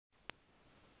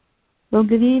Well,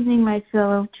 good evening, my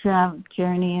fellow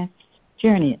journeyers.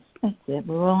 That's it.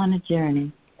 We're all on a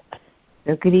journey.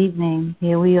 So good evening.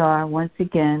 Here we are once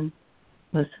again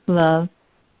with love.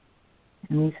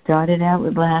 And we started out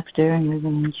with laughter, and we're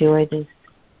going to enjoy this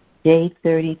day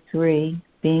 33,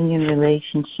 being in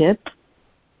relationship.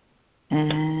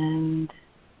 And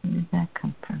where did that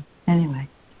come from? Anyway,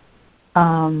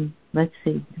 let's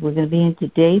see. We're going to be into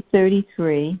day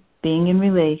 33, being in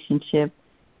relationship.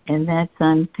 And that's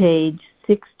on page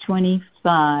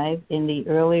 625 in the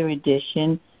earlier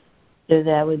edition. So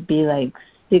that would be like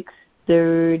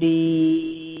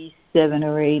 637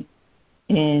 or 8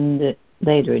 in the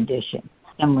later edition,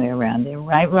 somewhere around there.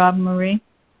 Right, Rob Marie?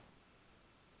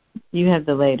 You have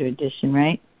the later edition,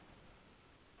 right?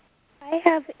 I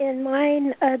have in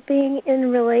mine being in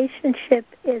relationship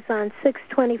is on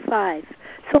 625.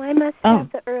 So I must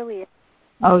have the earlier.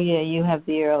 Oh, yeah, you have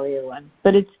the earlier one.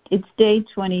 But it's day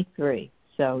 23,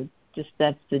 so just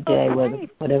that's the day,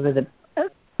 whatever the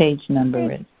page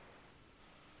number is.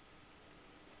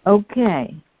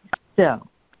 Okay, so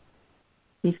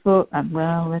before,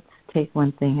 let's take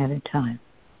one thing at a time.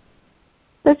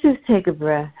 Let's just take a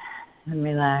breath and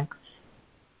relax.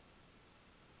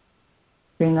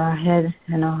 Bring our head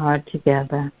and our heart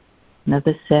together.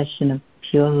 Another session of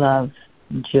pure love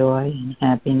and joy and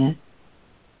happiness.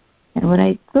 And what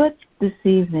I thought this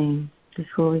evening,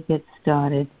 before we get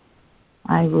started,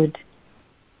 I would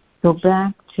go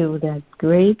back to that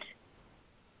great,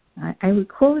 I would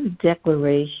call it a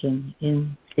declaration.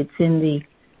 It's in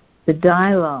the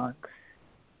dialogues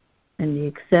and the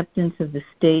acceptance of the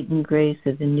state and grace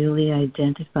of the newly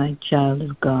identified child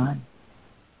of God,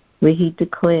 where he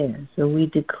declares, or we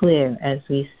declare as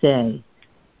we say,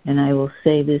 and I will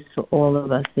say this for all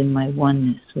of us in my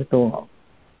oneness with all.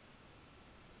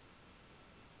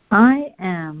 I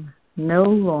am no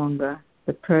longer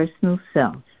the personal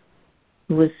self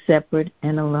who is separate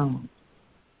and alone.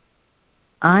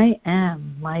 I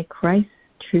am my Christ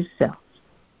true self,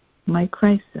 my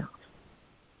Christ self.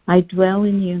 I dwell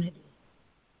in unity.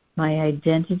 My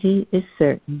identity is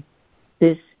certain.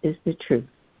 This is the truth.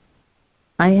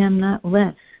 I am not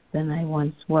less than I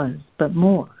once was, but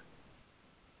more.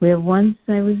 Where once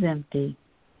I was empty,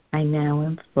 I now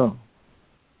am full.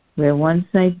 Where once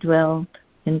I dwelled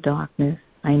in darkness,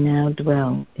 I now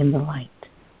dwell in the light.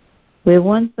 Where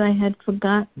once I had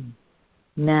forgotten,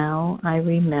 now I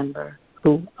remember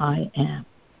who I am.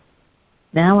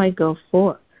 Now I go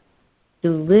forth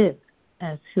to live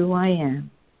as who I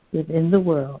am within the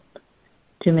world,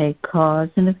 to make cause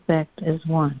and effect as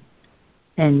one,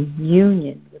 and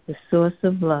union with the source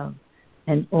of love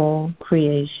and all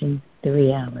creation the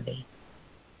reality.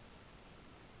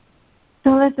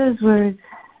 So let those words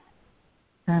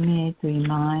permeate through your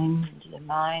mind,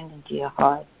 into your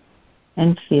heart,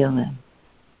 and feel them.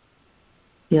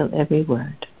 Feel every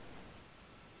word.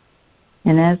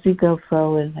 And as we go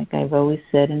forward, like I've always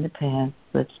said in the past,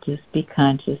 let's just be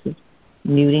conscious of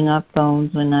muting our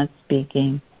phones when not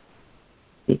speaking.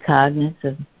 Be cognizant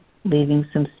of leaving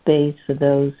some space for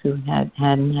those who hadn't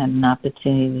had an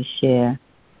opportunity to share.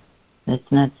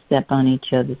 Let's not step on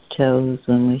each other's toes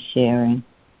when we're sharing.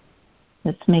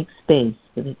 Let's make space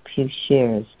for the few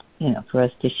shares, for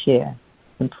us to share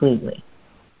completely.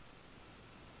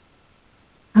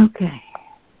 Okay,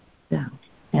 so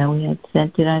now we had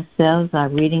centered ourselves. Our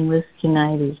reading list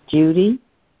tonight is Judy,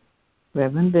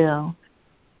 Reverend Bill,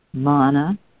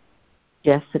 Mana,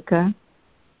 Jessica,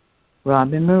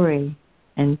 Robin Marie,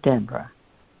 and Deborah.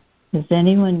 Has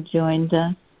anyone joined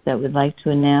us that would like to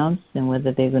announce and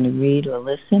whether they're going to read or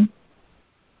listen?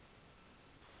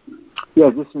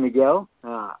 Yes, this is Miguel.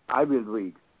 I will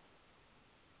read.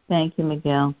 Thank you,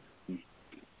 Miguel.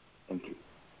 Thank you.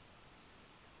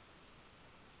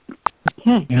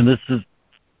 Okay. And this is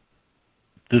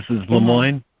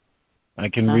Lemoyne. I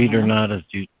can read or not as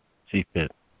you see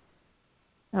fit.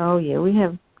 Oh, yeah, we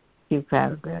have a few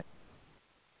paragraphs.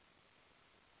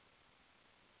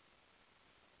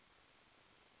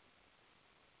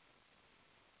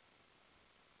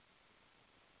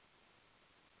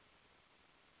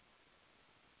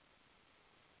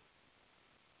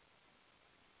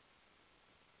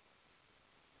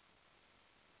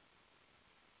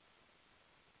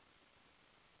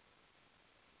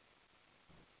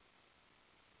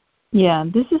 Yeah,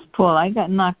 this is Paul. I got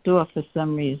knocked off for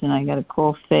some reason. I got a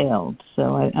call failed,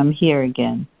 so I'm here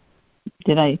again.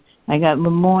 I got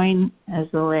Lemoyne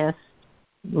as the last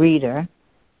reader.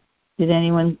 Did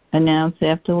anyone announce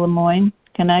after Lemoyne?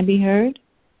 Can I be heard?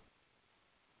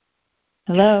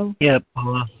 Hello? Yeah,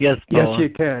 Paula. Yes, Paula. Yes, you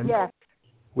can. Yes.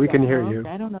 We can hear you.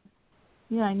 I don't know.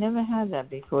 Yeah, I never had that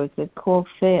before. It said call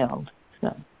failed.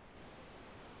 So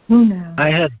Who knows? I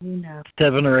had Who knows?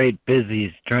 7 or 8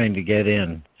 busies trying to get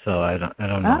in, so I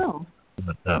don't know.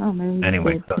 Maybe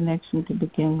Anyway, it's a connection to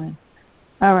begin with.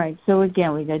 All right, so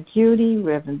again, we got Judy,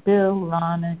 Reverend Bill,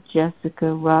 Lana,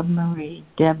 Jessica, Rob Marie,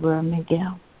 Deborah,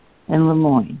 Miguel, and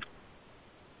Lemoyne.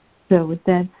 So with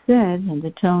that said, and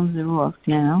the tones are off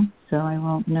now, so I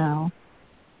won't know,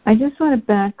 I just want to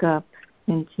back up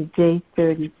into day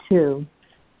 32 to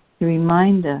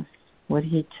remind us what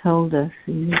he told us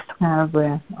in this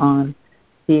paragraph on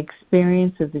the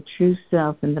experience of the true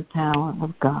self and the power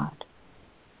of God.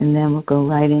 And then we'll go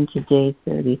right into day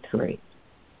 33.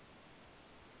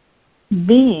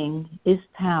 Being is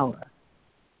power,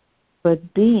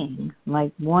 but being,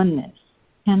 like oneness,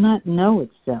 cannot know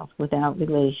itself without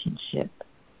relationship.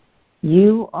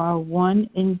 You are one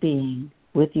in being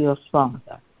with your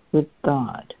Father, with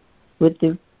God, with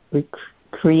the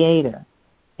Creator,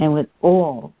 and with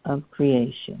all of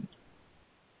creation.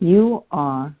 You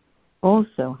are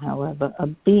also, however, a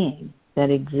being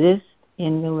that exists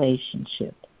in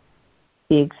relationship.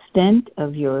 The extent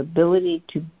of your ability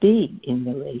to be in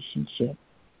relationship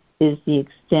is the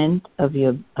extent of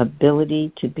your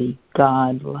ability to be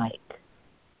God-like.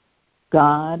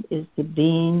 God is the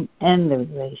being and the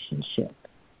relationship.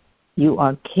 You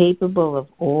are capable of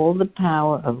all the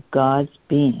power of God's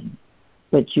being,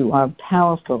 but you are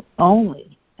powerful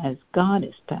only as God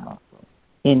is powerful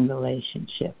in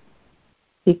relationship.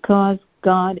 Because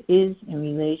God is in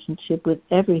relationship with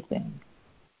everything,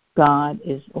 God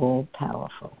is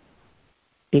all-powerful.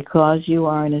 Because you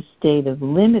are in a state of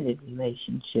limited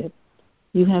relationship,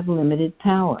 you have limited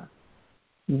power.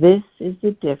 This is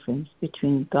the difference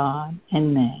between God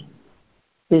and man.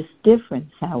 This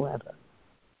difference, however,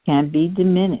 can be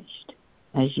diminished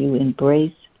as you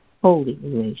embrace holy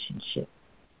relationship.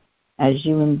 As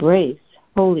you embrace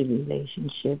holy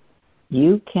relationship,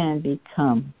 you can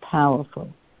become powerful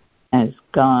as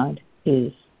God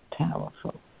is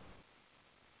powerful.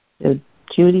 So,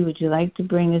 Judy, would you like to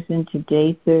bring us into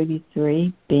day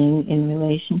 33, being in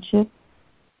relationship?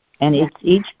 And it's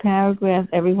each paragraph,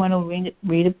 everyone will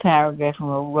read a paragraph, and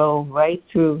we'll roll right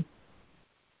through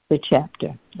the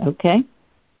chapter, okay?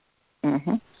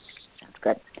 Mm-hmm. That's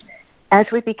good. As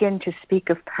we begin to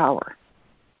speak of power,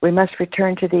 we must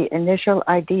return to the initial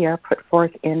idea put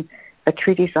forth in A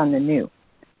Treatise on the New,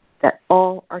 that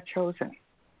all are chosen.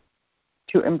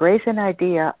 To embrace an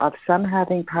idea of some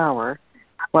having power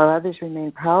while others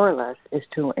remain powerless is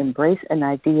to embrace an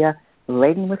idea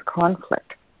laden with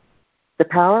conflict. The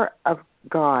power of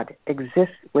God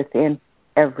exists within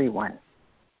everyone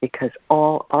because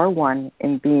all are one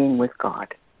in being with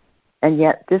God. And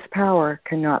yet this power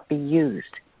cannot be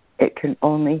used. It can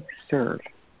only serve.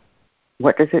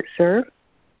 What does it serve?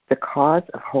 The cause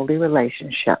of holy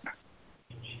relationship.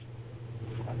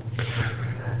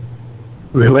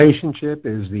 Relationship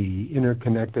is the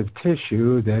interconnective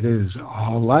tissue that is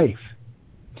all life.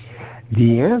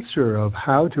 The answer of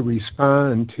how to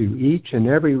respond to each and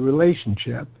every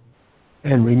relationship,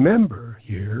 and remember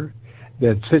here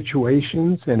that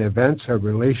situations and events are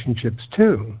relationships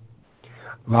too,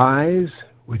 lies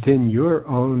within your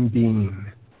own being.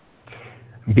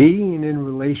 Being in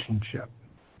relationship.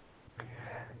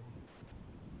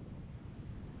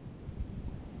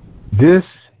 This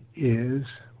is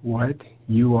what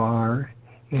you are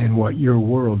and what your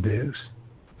world is.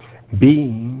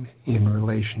 Being in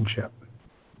relationship.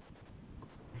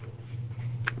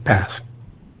 Pass.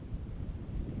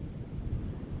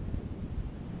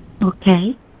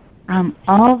 Okay.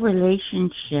 All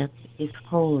relationship is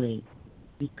holy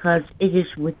because it is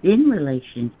within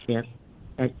relationship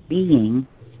that being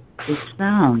is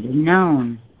found and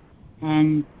known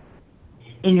and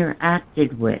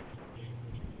interacted with.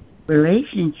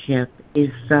 Relationship is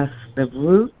thus the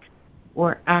root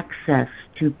or access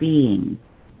to being,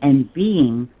 and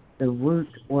being the root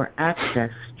or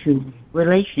access to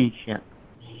relationship.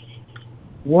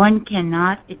 One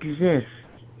cannot exist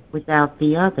without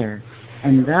the other,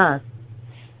 and thus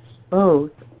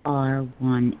both are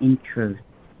one in truth.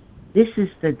 This is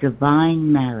the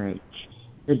divine marriage,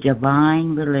 the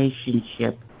divine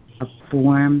relationship of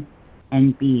form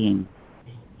and being.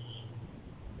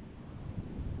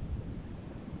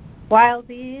 While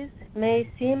these may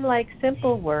seem like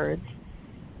simple words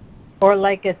or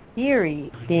like a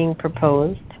theory being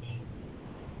proposed,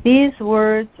 these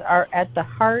words are at the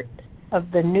heart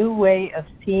of the new way of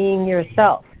seeing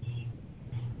yourself,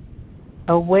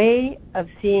 a way of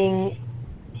seeing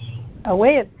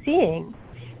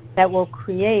that will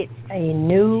create a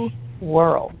new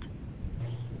world.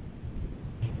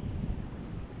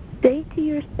 Say to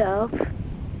yourself,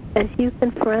 as you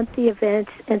confront the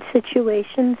events and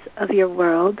situations of your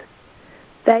world,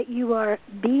 that you are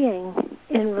being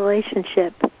in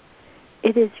relationship.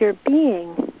 It is your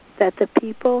being that the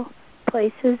people,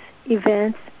 places,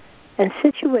 events, and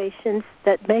situations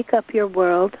that make up your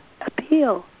world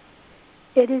appeal.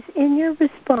 It is in your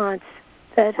response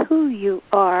that who you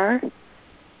are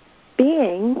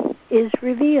being is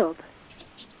revealed.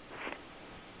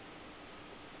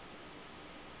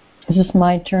 Is this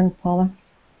my turn, Paula?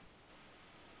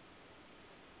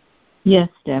 Yes,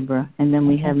 Deborah. And then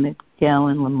we have Miguel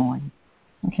and Lemoyne.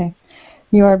 Okay.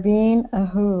 You are being a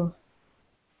who.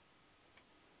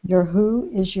 Your who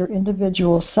is your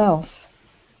individual self,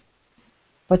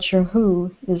 but your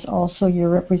who is also your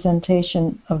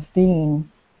representation of being.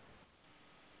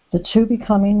 The two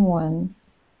becoming one,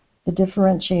 the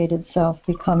differentiated self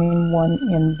becoming one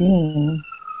in being,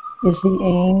 is the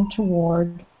aim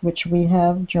toward which we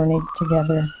have journeyed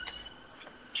together.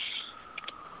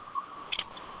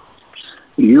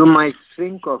 You might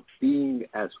think of being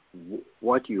as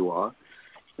what you are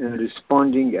and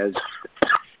responding as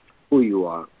who you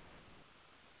are.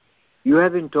 You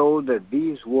have been told that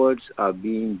these words are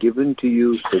being given to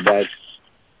you so that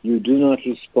you do not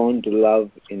respond to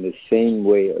love in the same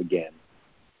way again.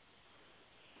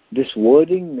 This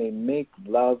wording may make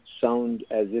love sound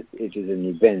as if it is an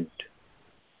event,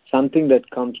 something that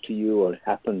comes to you or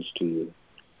happens to you.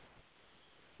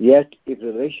 Yet, if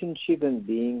relationship and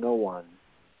being are one,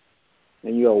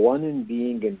 and you are one in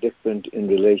being and different in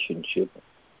relationship,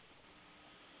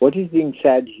 what is being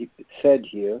said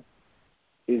here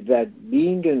is that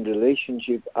being and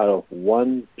relationship are of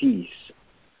one piece,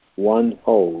 one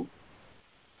whole,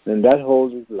 and that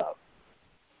whole is love.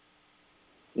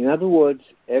 In other words,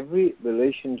 every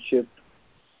relationship,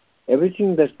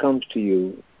 everything that comes to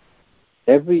you,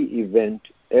 every event,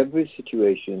 every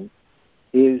situation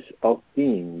is of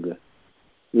being,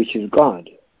 which is God,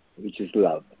 which is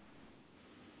love.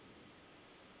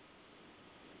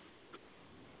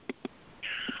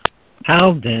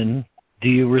 How then do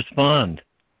you respond?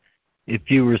 If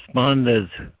you respond as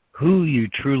who you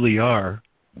truly are,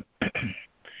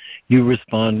 you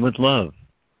respond with love.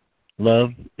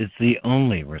 Love is the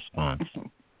only response.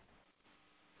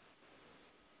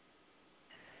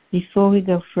 Before we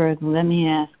go further, let me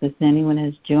ask if anyone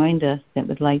has joined us that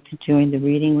would like to join the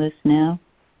reading list now.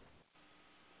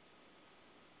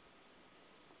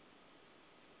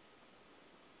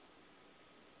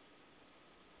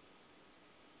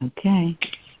 Okay.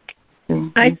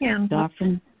 So I can.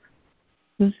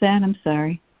 Who's that? I'm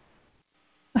sorry.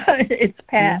 It's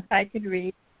Pat. I can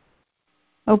read.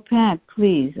 Oh, Pat,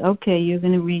 please. Okay, you're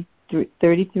going to read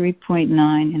 33.9,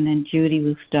 and then Judy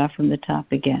will start from the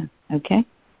top again. Okay?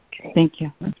 Thank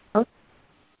you.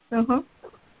 Uh-huh.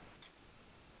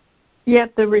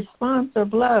 Yet the response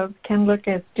of love can look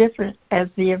as different as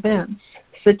the events,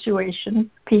 situations,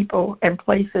 people, and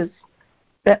places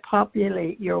that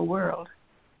populate your world.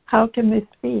 How can this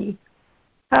be?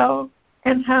 How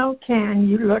can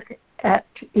you look at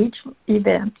each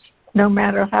event, no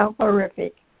matter how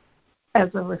horrific, as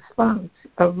a response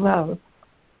of love?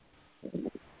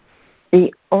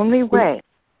 The only way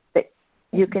that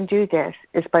you can do this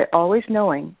is by always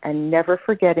knowing and never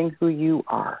forgetting who you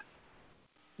are.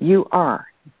 You are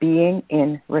being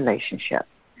in relationship,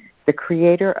 the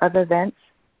creator of events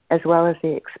as well as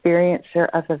the experiencer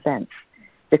of events,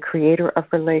 the creator of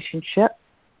relationship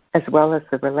as well as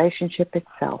the relationship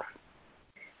itself.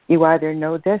 You either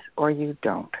know this or you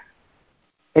don't.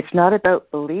 It's not about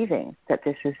believing that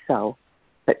this is so,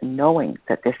 but knowing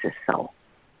that this is so.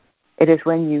 It is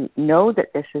when you know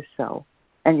that this is so,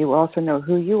 and you also know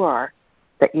who you are,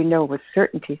 that you know with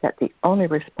certainty that the only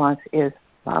response is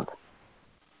love.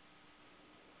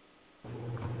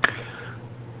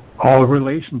 All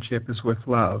relationship is with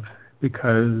love,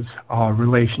 because all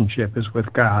relationship is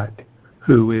with God,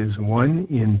 who is one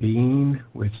in being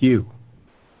with you.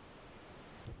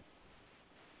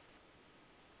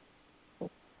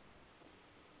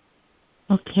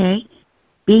 Okay.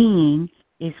 Being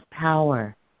is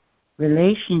power.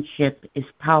 Relationship is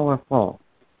powerful.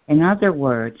 In other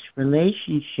words,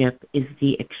 relationship is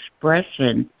the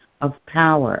expression of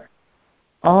power.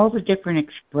 All the different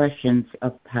expressions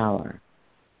of power.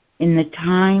 In the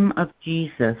time of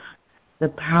Jesus, the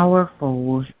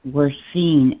powerful were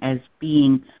seen as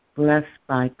being blessed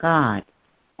by God,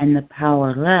 and the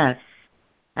powerless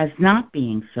as not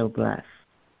being so blessed.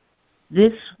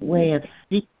 This way of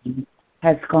speaking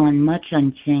has gone much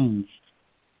unchanged.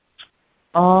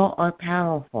 All are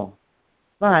powerful,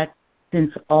 but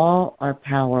since all are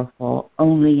powerful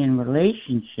only in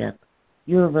relationship,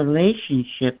 your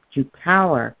relationship to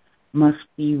power must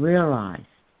be realized.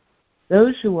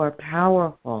 Those who are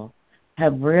powerful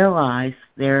have realized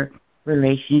their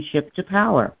relationship to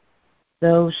power.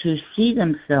 Those who see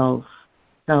themselves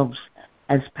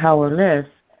as powerless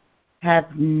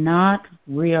have not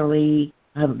realized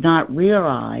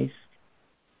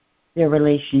their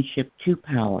relationship to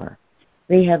power.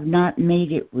 They have not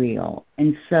made it real,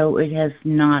 and so it has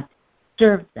not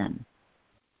served them.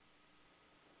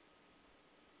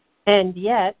 And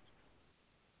yet,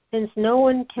 since no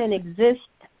one can exist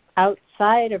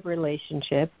outside of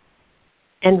relationship,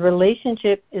 and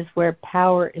relationship is where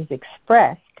power is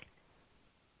expressed,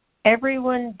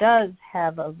 everyone does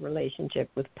have a relationship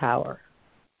with power.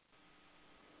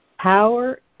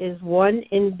 Power is one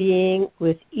in being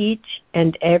with each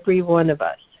and every one of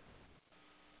us.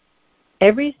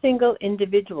 Every single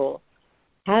individual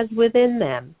has within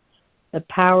them the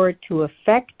power to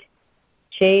affect,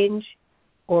 change,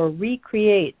 or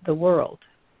recreate the world.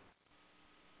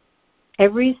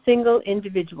 Every single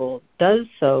individual does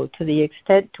so to the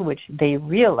extent to which they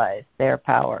realize their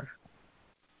power.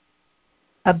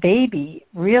 A baby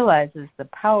realizes the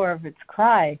power of its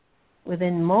cry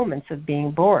within moments of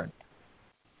being born.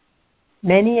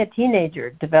 Many a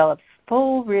teenager develops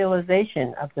full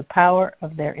realization of the power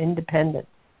of their independence.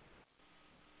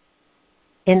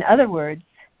 In other words,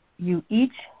 you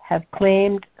each have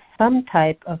claimed some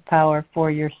type of power for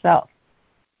yourself,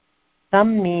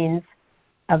 some means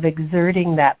of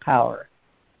exerting that power,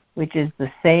 which is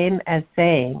the same as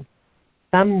saying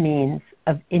some means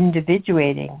of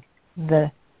individuating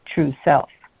the true self.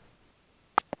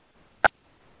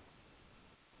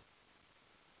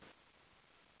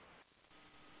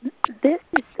 This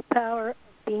is the power of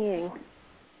being,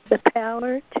 the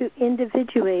power to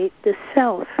individuate the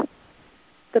self,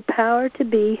 the power to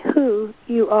be who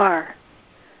you are.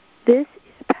 This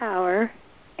is power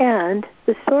and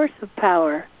the source of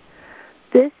power.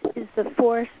 This is the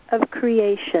force of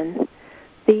creation,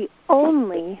 the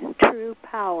only true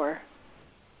power.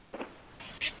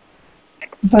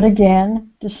 But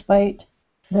again, despite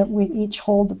that we each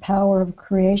hold the power of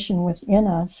creation within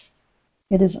us,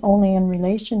 it is only in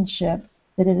relationship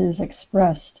that it is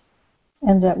expressed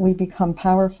and that we become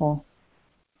powerful.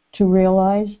 To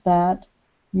realize that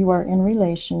you are in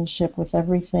relationship with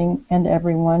everything and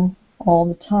everyone all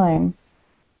the time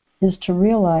is to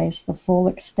realize the full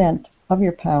extent of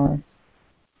your power.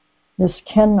 You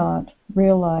cannot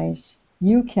realize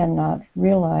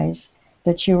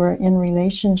that you are in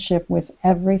relationship with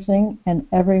everything and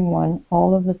everyone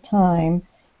all of the time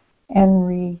and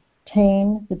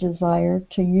retain the desire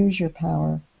to use your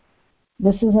power.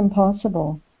 This is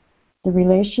impossible. The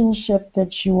relationship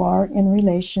that you are in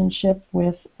relationship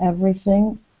with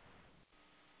everything.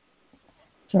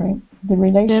 The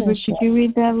relationship. Deborah, could you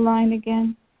read that line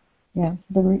again? Yeah,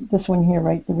 this one here,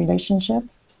 right? The relationship.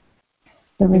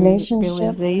 The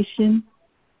realization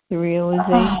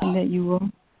that you will.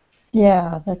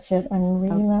 Yeah, that's it. I'm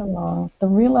reading that wrong. The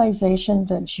realization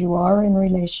that you are in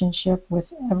relationship with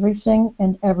everything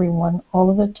and everyone all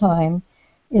of the time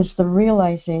is the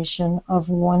realization of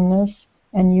oneness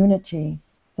and unity.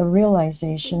 The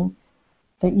realization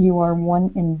that you are one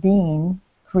in being,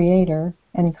 creator,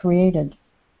 and created.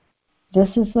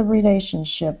 This is the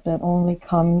relationship that only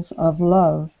comes of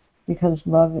love, because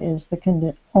love is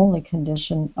the only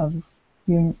condition of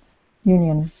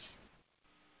union.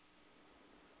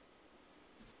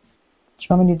 Do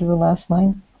you want me to do the last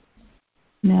line?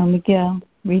 No, Miguel,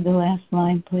 read the last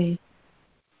line, please.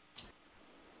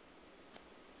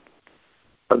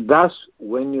 Thus,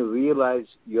 when you realize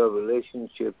your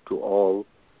relationship to all,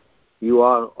 you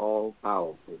are all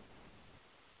powerful.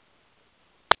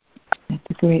 That's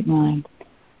a great line.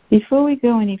 Before we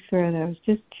go any further, I was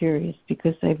just curious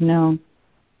because I've known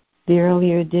the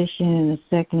earlier edition and the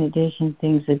second edition,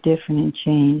 things are different and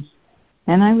changed.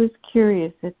 And I was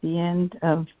curious at the end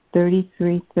of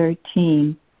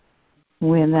 33:13,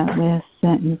 where that last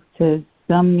sentence says,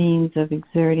 some means of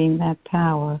exerting that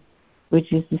power,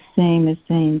 which is the same as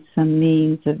saying some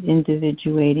means of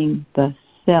individuating the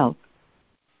self.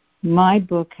 My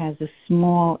book has a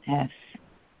small s.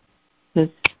 Does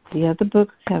the other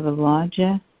books have a large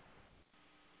s?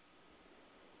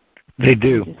 They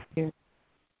do. Is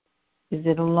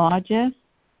it a large s?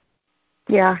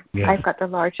 Yeah, yes. I've got the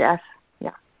large S.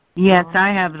 Yeah. Yes, I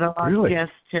have the large Really? S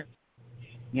too.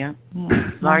 Yeah.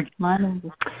 Large. Mine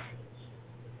is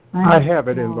I have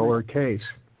it in lowercase.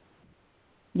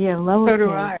 Yeah, lowercase. So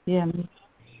do I.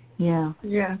 Yeah.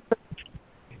 Yeah.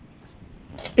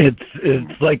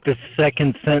 It's like the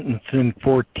second sentence in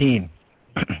 14.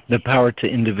 The power to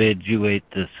individuate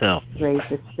the self. Raise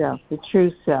the self, the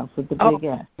true self with the big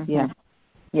S. Mm-hmm. Yeah.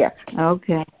 Yes.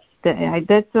 Okay.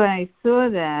 That's why I saw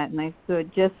that, and I saw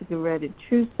Jessica read it,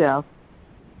 true self.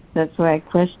 That's why I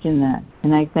question that.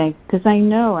 And I think, because I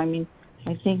know, I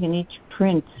think in each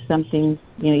print, something,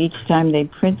 each time they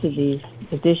printed these,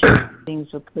 additional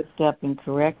things were picked up and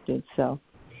corrected. So,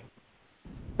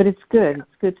 but it's good.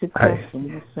 It's good to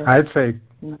question. I'd say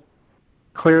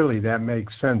clearly that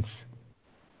makes sense.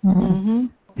 Mm-hmm.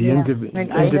 The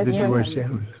individual.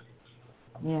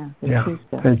 Yeah. Yeah.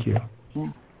 Thank you.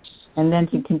 Yeah. And then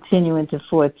to continue into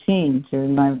 14 to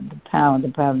remind the power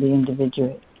of the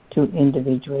individuate to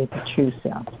individuate the true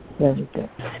self. Very good.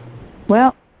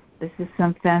 Well, this is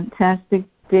some fantastic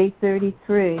day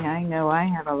 33. I know I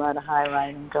have a lot of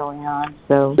highlighting going on,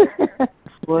 so the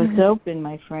floor's open,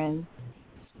 my friends.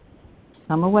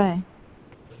 Come away.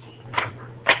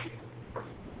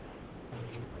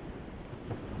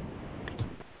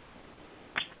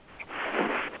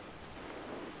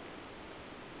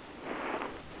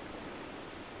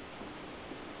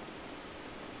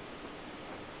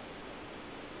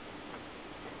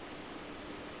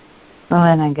 Well,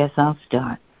 then I guess I'll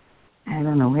start. I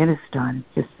don't know where to start.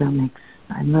 It's just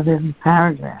I love every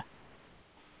paragraph.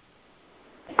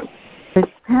 But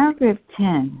paragraph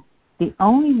 10, the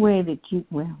only way that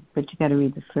but you got to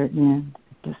read the first end.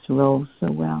 It just rolls so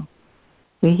well.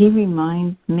 Where he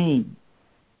reminds me,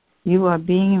 you are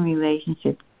being in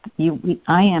relationship.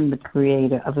 I am the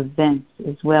creator of events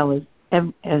as well as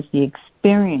the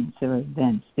experience of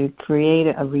events, the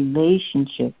creator of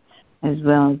relationship as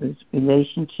well as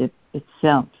relationship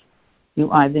itself. You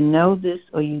either know this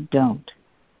or you don't.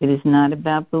 It is not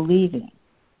about believing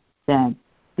that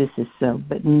this is so,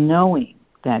 but knowing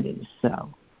that it is so.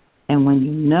 And when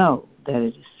you know that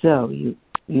it is so,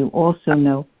 you also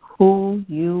know who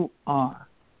you are,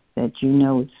 that you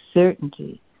know with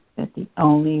certainty that the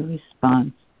only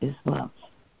response is love.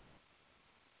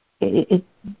 It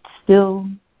still,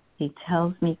 he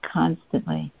tells me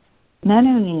constantly, not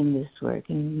only in this work,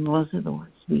 in most of the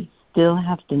works, we still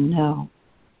have to know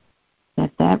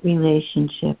that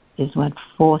relationship is what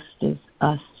fosters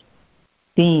us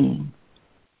being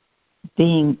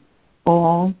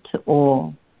all to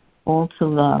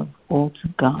love, all to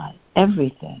God,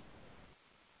 everything.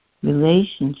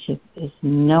 Relationship is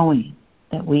knowing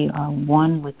that we are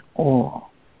one with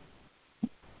all,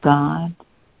 God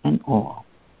and all.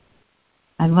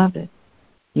 I love it.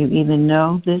 You either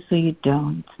know this or you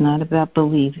don't. It's not about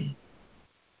believing.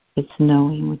 It's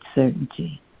knowing with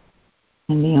certainty.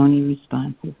 And the only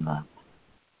response is love.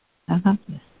 I love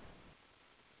this.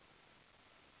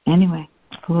 Anyway,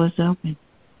 floor's open.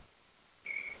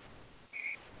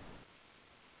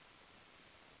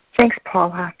 Thanks,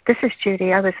 Paula. This is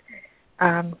Judy. I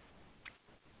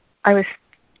was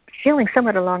feeling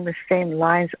somewhat along the same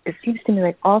lines. It seems to me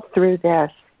like all through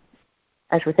this,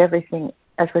 as with everything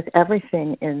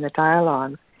in the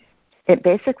dialogue, it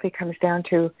basically comes down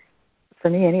to, for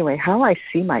me anyway, how I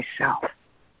see myself.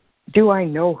 Do I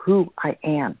know who I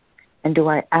am? And do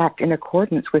I act in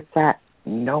accordance with that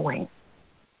knowing?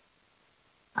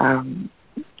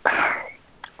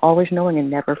 Always knowing and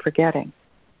never forgetting.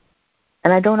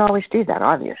 And I don't always do that,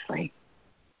 obviously.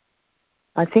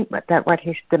 I think that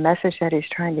the message that he's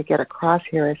trying to get across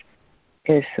here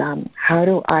is how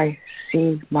do I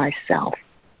see myself?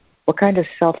 What kind of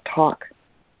self-talk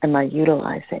am I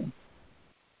utilizing?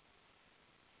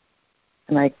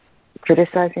 Am I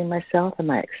criticizing myself? Am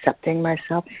I accepting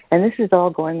myself? And this is all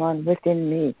going on within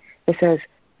me. This has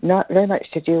not very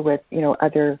much to do with,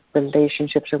 other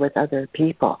relationships or with other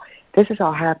people. This is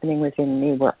all happening within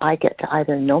me where I get to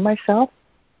either know myself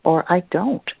or I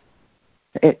don't.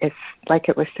 It's like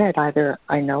it was said, either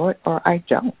I know it or I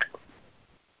don't.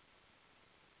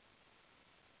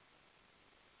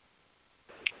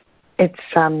 It's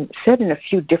said in a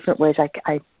few different ways. I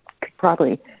could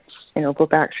probably, go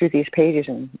back through these pages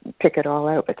and pick it all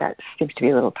out, but that seems to be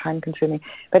a little time-consuming.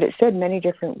 But it's said many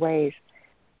different ways,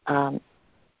 and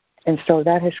so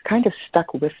that has kind of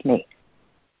stuck with me.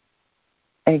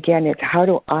 Again, it's how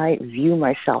do I view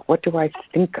myself? What do I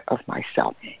think of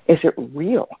myself? Is it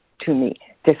real to me,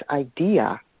 this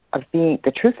idea of being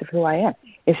the truth of who I am?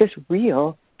 Is this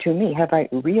real to me? Have I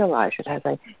realized it?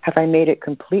 Have I made it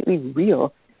completely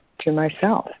real to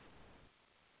myself?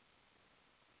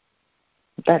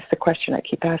 That's the question I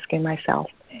keep asking myself.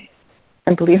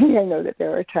 And believe me, I know that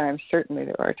there are times when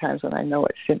I know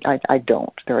I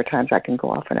don't. There are times I can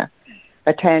go off on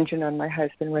a tangent on my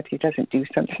husband when he doesn't do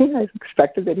something I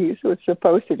expected that he was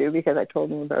supposed to do because I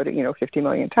told him about it, 50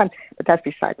 million times. But that's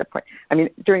beside the point. I mean,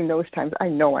 during those times, I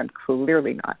know I'm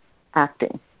clearly not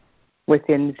acting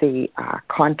within the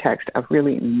context of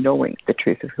really knowing the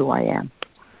truth of who I am.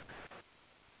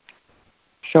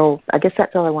 So I guess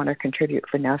that's all I want to contribute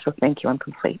for now. So thank you. I'm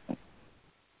complete.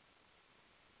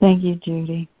 Thank you,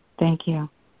 Judy. Thank you.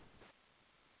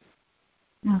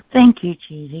 No, thank you,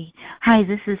 Judy. Hi,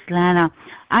 this is Lana.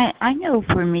 I know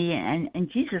for me, and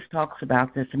Jesus talks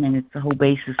about this. I mean, it's the whole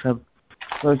basis of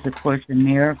the Course in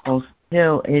Miracles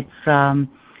too. It's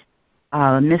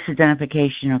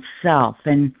misidentification of self,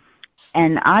 and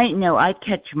I know I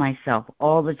catch myself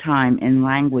all the time in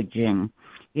languaging,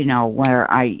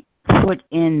 where I put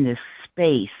in this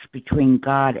space between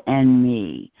God and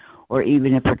me, or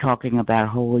even if we're talking about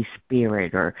Holy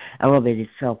Spirit or elevated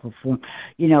self of form,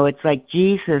 it's like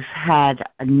Jesus had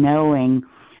a knowing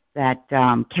that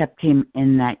kept him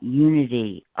in that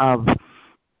unity of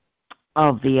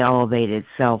the elevated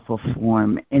self of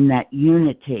form, in that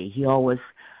unity. He always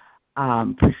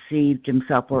perceived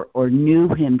himself or knew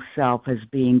himself as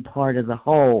being part of the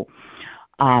whole,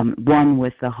 one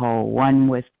with the whole,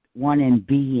 one in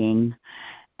being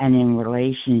and in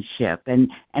relationship.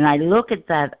 And I look at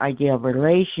that idea of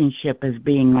relationship as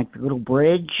being like the little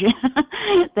bridge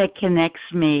that connects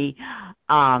me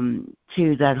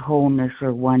to that wholeness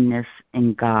or oneness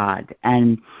in God.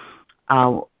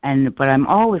 But I'm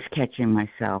always catching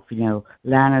myself,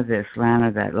 Lana this,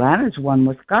 Lana that. Lana's one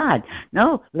with God.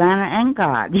 No, Lana and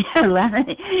God. Lana,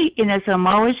 so I'm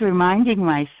always reminding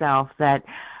myself that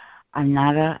I'm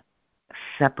not a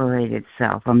separated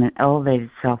self. I'm an elevated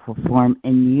self of form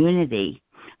in unity.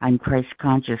 I'm Christ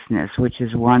consciousness, which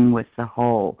is one with the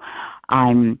whole.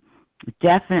 I'm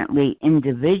definitely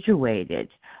individuated,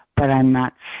 but I'm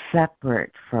not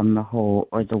separate from the whole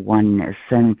or the oneness.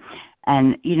 And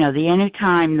the only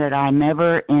time that I'm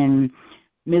ever in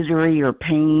misery or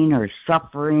pain or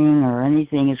suffering or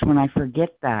anything is when I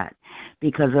forget that,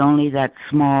 because only that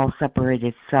small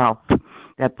separated self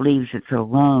that believes it's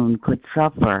alone could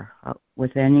suffer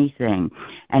with anything.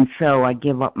 And so I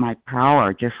give up my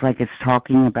power, just like it's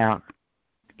talking about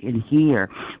in here.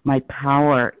 My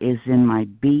power is in my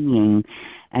being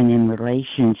and in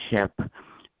relationship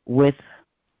with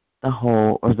the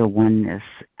whole or the oneness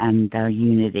and the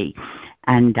unity.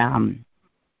 And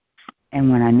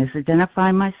when I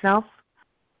misidentify myself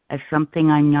as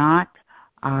something I'm not,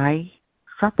 I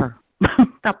suffer.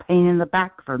 A pain in the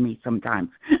back for me sometimes.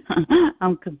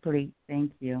 I'm complete.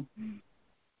 Thank you.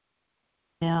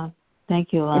 Yeah.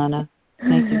 Thank you, Lana.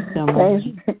 Thank you so much.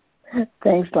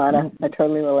 Thanks, Lana. I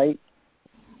totally relate.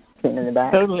 Pain in the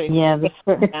back. Totally. Yeah.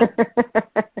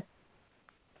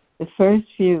 The first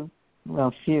few,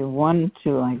 1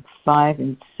 to like 5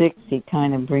 and 6, he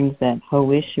kind of brings that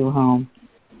whole issue home.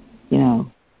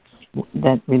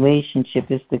 That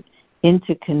relationship is the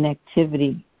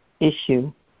interconnectivity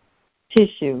tissue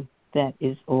that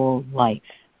is all life.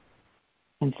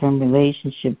 And from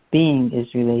relationship, being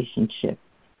is relationship.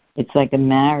 It's like a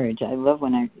marriage. I love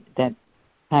that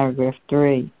paragraph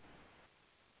 3.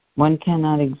 One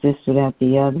cannot exist without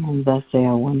the other, and thus they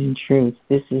are one in truth.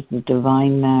 This is the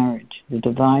divine marriage, the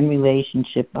divine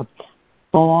relationship of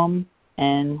form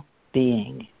and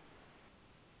being.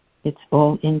 It's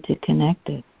all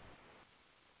interconnected.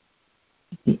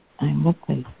 I look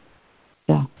like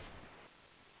so.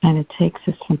 And it takes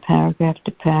us from paragraph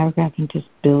to paragraph and just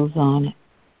builds on it.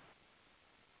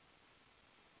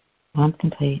 I'm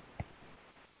complete.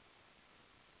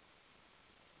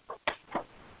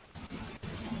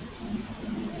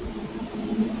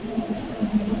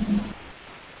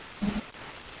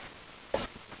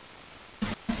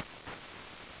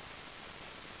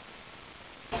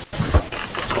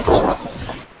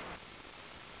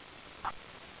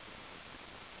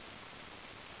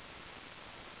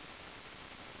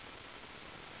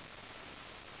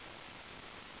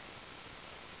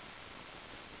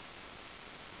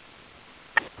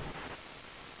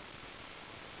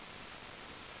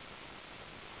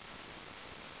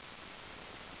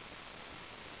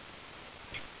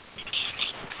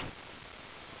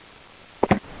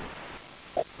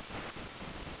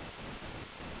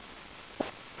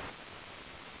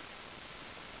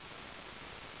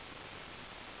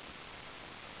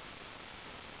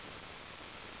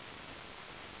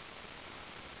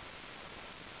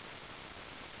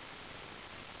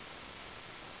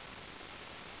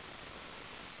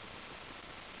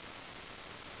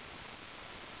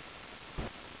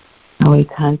 Are we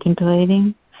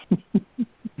contemplating?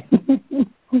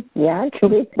 Yeah,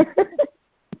 actually.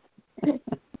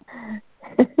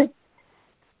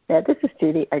 Yeah, this is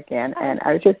Judy again, and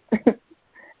I was just... oh,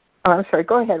 I'm sorry.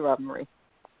 Go ahead, Rob Marie.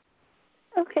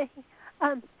 Okay.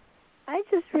 I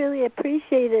just really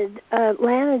appreciated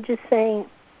Lana just saying,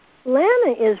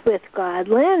 Lana is with God.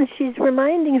 Lana, she's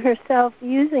reminding herself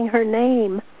using her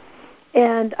name,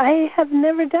 and I have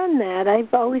never done that.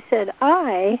 I've always said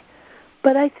I,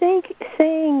 but I think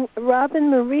saying Robin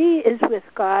Marie is with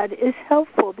God is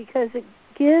helpful because it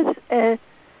gives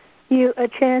you a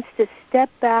chance to step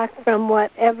back from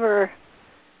whatever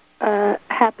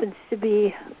happens to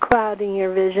be clouding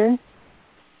your vision,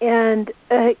 and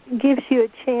gives you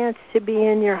a chance to be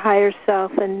in your higher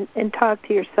self and talk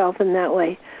to yourself in that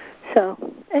way.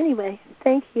 So anyway,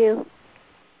 thank you.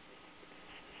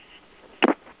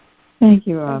 Thank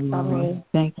you, Marie.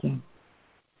 Thank you.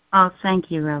 Oh, thank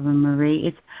you, Reverend Marie.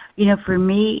 It's, for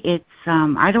me, it's,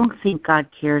 I don't think God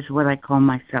cares what I call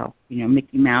myself,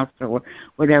 Mickey Mouse or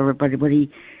whatever, but what he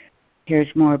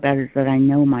cares more about is that I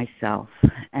know myself,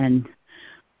 and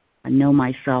I know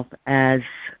myself as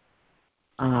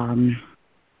a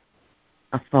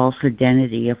false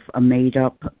identity, a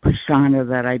made-up persona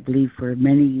that I believed for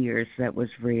many years that was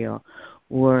real,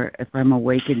 or if I'm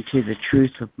awakened to the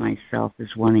truth of myself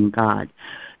as one in God.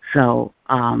 So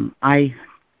I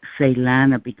say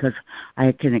Lana because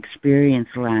I can experience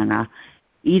Lana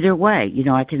either way.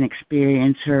 I can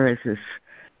experience her as this,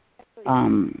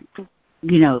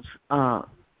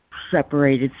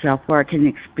 separated self, or I can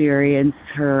experience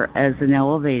her as an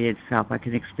elevated self. I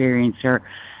can experience her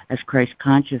as Christ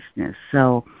consciousness.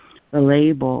 So the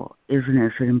label isn't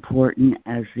as important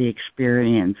as the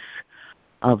experience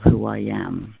of who I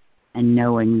am and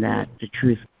knowing that the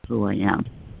truth of who I am.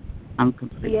 I'm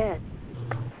complete. Yes.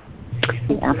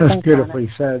 Yeah, that's beautifully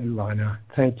said, Lana.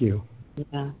 Thank you.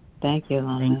 Yeah. Thank you,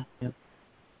 Lana. Thank you.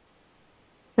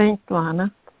 Thanks,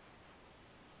 Lana.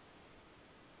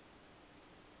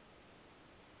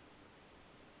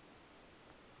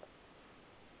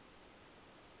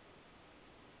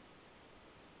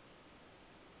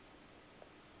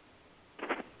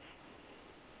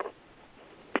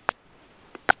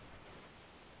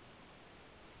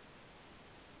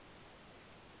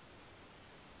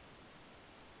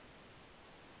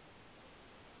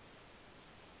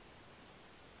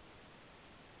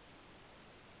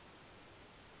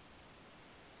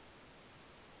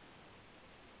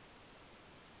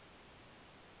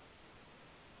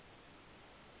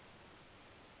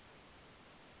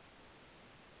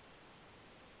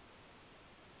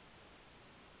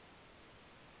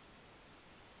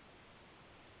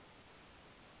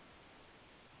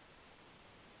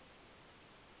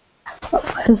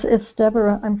 It's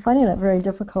Deborah. I'm finding it very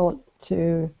difficult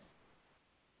to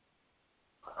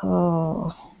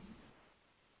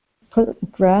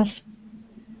grasp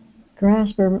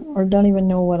or don't even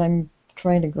know what I'm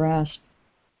trying to grasp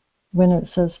when it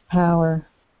says power.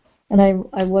 And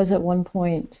I was at one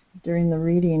point during the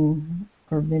reading,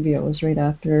 or maybe it was right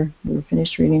after we were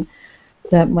finished reading,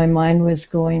 that my mind was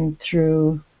going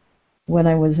through when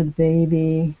I was a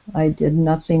baby, I did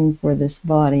nothing for this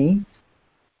body.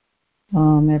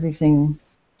 Everything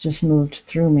just moved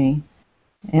through me.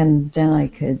 And then I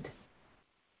could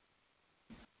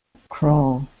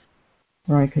crawl,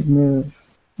 or I could move,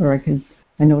 or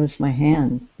I noticed my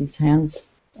hands. These hands,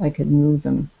 I could move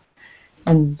them.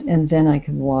 And then I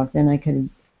could walk, then I could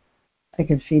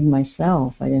feed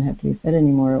myself. I didn't have to be fed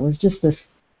anymore. It was just this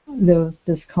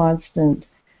constant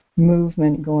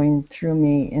movement going through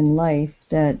me in life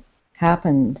that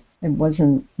happened. It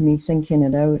wasn't me thinking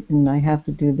it out and I have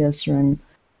to do this, or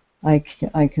I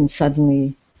can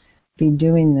suddenly be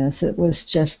doing this. It was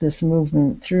just this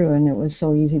movement through, and it was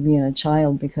so easy being a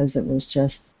child because it was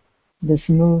just this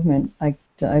movement. I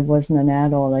wasn't an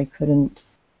adult. I couldn't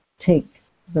take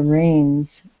the reins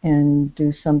and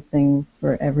do something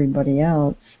for everybody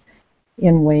else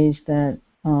in ways that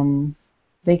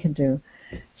they could do.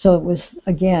 So it was,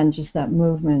 again, just that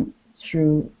movement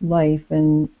through life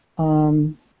and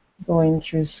going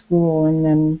through school. And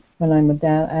then when I'm an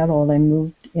adult, I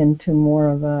moved into more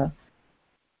of a,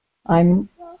 I'm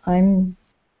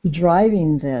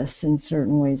driving this in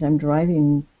certain ways. I'm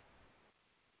driving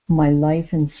my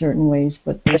life in certain ways,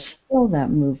 but there's still that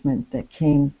movement that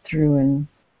came through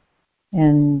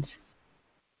and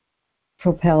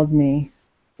propelled me,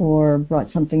 or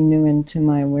brought something new into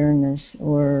my awareness,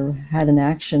 or had an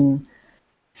action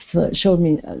that showed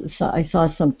me. I saw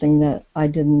something that I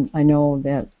know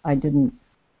that I didn't,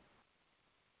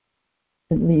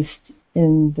 at least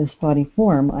in this body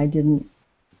form, I didn't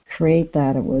create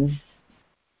that. It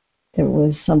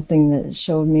was something that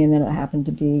showed me, and then it happened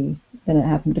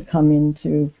to come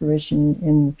into fruition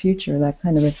in the future, that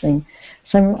kind of a thing.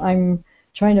 So I'm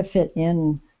trying to fit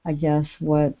in, I guess,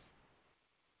 what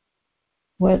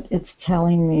it's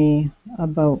telling me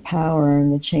about power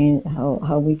and the change,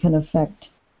 how we can affect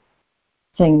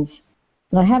things.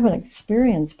 And I have an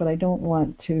experience, but I don't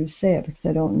want to say it because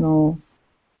I don't know.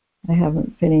 I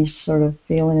haven't finished sort of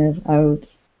feeling it out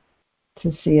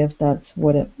to see if that's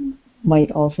what it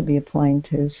might also be applying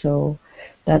to. So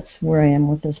that's where I am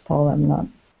with this, Paul.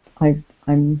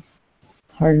 I'm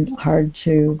hard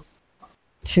to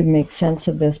make sense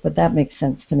of this, but that makes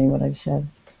sense to me what I've said.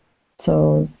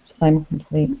 So I'm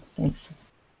complete. Thanks.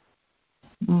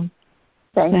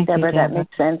 Thanks, Deborah. That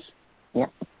makes sense. Yeah.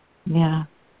 Yeah.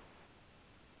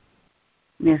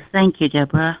 Yes, thank you,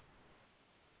 Deborah.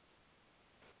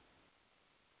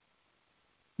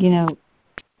 You know,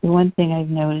 the one thing I've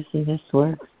noticed in this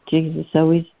work, Jesus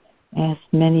always asks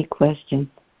many questions.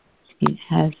 He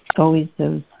has always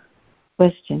those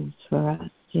questions for us,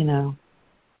 you know.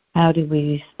 How do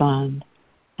we respond?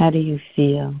 How do you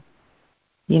feel?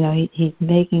 You know, he's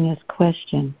making us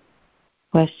question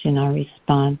our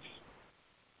response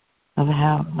of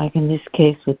how, like in this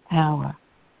case with power.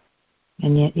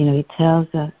 And yet, you know, he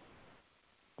tells us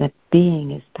that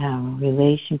being is power,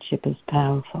 relationship is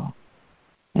powerful.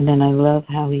 And then I love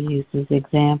how he uses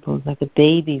examples, like a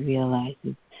baby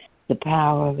realizes the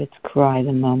power of its cry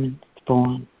the moment it's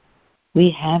born. We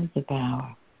have the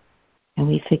power, and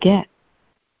we forget.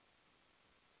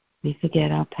 We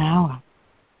forget our power.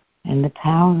 And the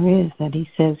power is that he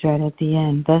says right at the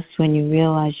end, thus when you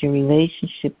realize your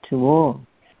relationship to all,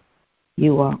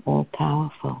 you are all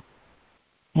powerful.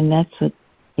 And that's what,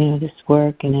 you know, this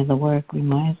work and other work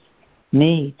reminds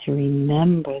me to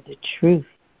remember the truth.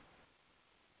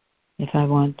 If I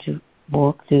want to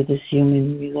walk through this this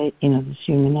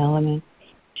human element,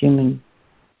 human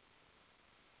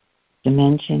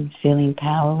dimension, feeling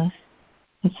powerless,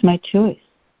 that's my choice.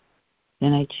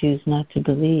 Then I choose not to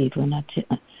believe or not to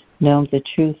know the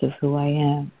truth of who I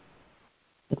am.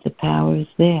 But the power is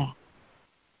there.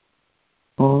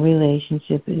 All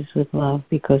relationship is with love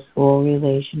because all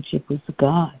relationship is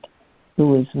God,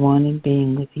 who is one in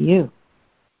being with you.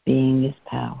 Being is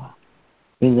power.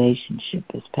 Relationship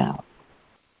is power.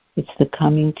 It's the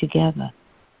coming together.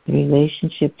 The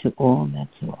relationship to all,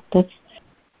 that's all.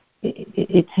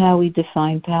 It's how we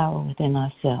define power within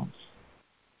ourselves.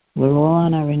 We're all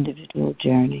on our individual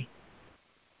journey.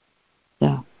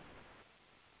 So,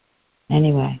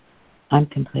 anyway, I'm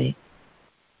complete.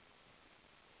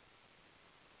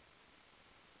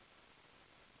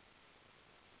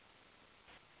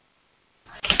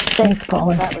 Thanks,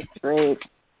 Paula. That was great.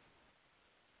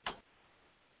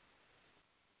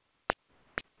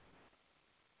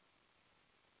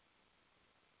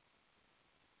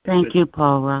 Thank you,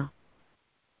 Paula.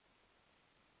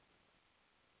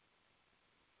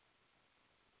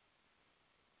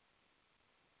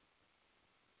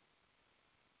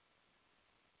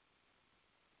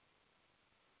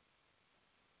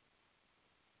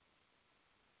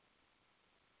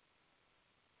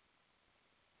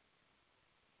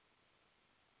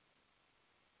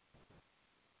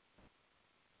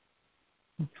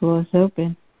 The floor is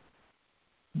open.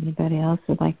 Anybody else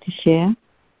would like to share?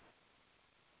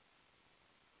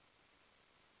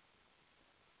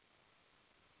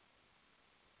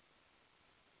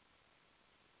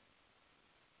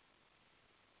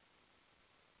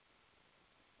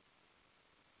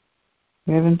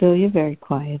 Reverend Bill, you're very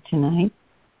quiet tonight.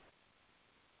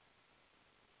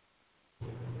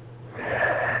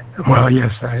 Well,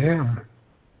 yes, I am.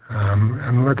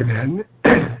 I'm looking at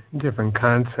different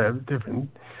concepts, different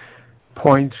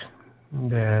points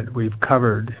that we've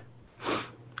covered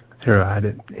throughout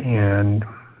it, and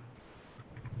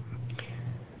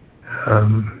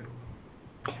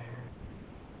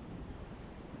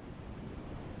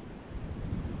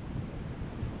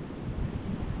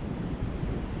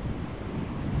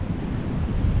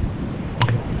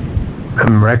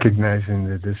I'm recognizing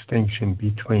the distinction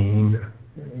between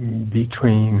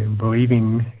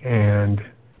believing and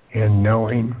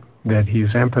knowing that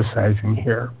he's emphasizing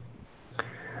here,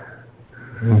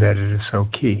 and that it is so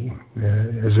key,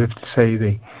 as if to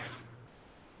say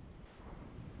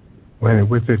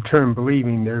with the term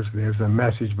believing, there's a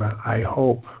message about I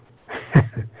hope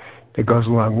that goes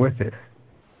along with it,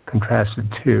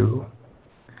 contrasted to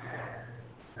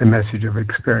the message of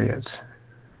experiencing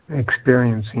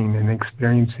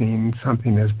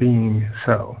something as being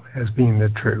so, as being the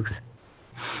truth.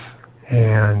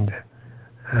 And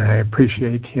I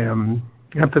appreciate him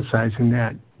emphasizing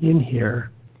that in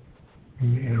here,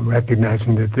 and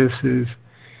recognizing that this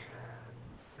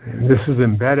is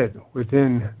embedded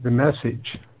within the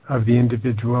message of the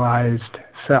individualized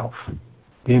self,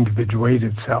 the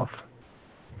individuated self,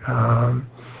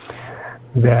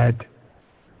 that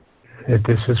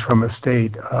this is from a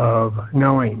state of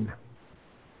knowing.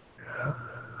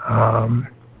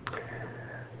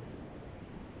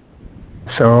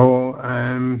 So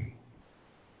I'm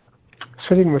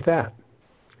sitting with that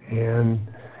and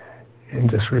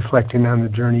just reflecting on the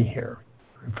journey here,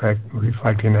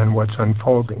 reflecting on what's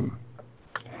unfolding.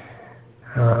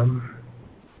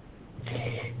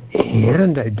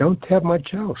 And I don't have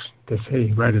much else to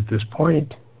say right at this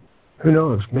point. Who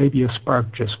knows? Maybe a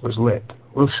spark just was lit.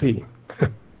 We'll see.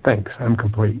 Thanks. I'm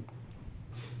complete.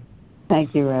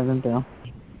 Thank you, Reverend Bill.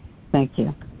 Thank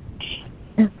you.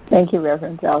 Thank you,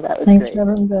 Reverend Bill. That was Thanks, great.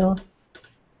 Reverend Bill.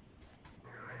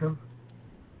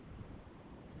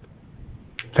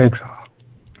 Thanks all.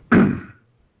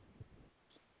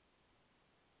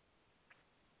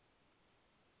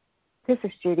 This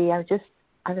is Judy. I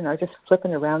don't know, just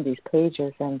flipping around these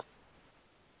pages, and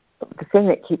the thing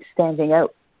that keeps standing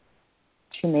out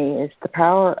to me is the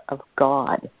power of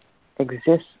God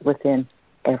exists within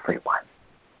everyone.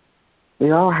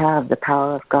 We all have the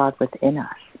power of God within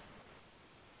us.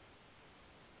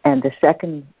 And the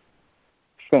second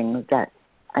thing that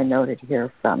I noted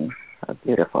here from our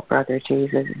beautiful brother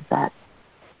Jesus is that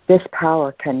this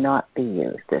power cannot be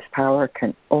used. This power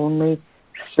can only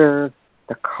serve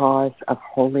the cause of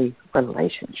holy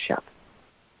relationship.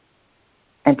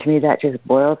 And to me, that just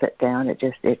boils it down. It's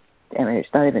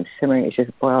not even simmering. It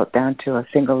just boils down to a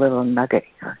single little nugget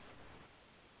here.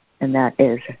 And that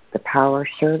is the power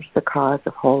serves the cause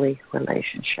of holy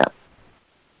relationship.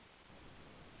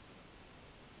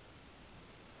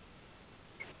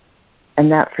 And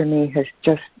that for me has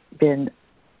just been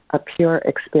a pure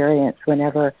experience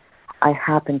whenever I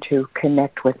happen to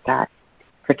connect with that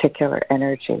particular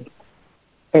energy.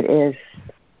 It is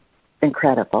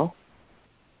incredible.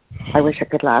 I wish it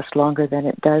could last longer than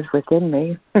it does within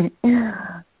me.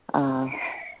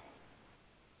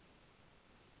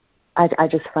 I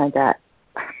just find that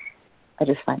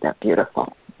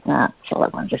beautiful. That's all I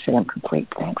wanted to say. I'm complete.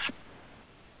 Thanks.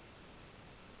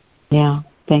 Yeah,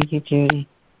 thank you, Judy.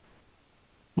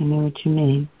 I know what you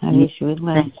mean. I wish you would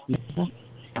last.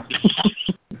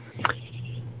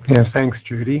 Yeah, thanks,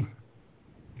 Judy.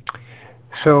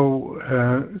 So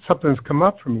something's come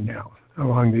up for me now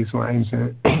along these lines,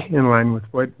 in line with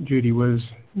what Judy was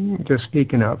just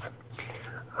speaking of,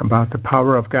 about the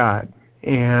power of God.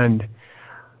 And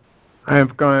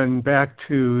I've gone back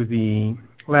to the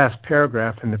last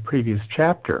paragraph in the previous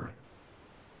chapter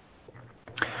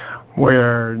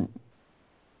where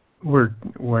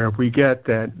we get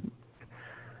that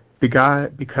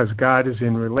because God is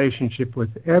in relationship with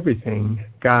everything,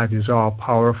 God is all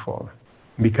powerful.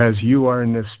 Because you are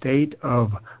in a state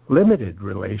of limited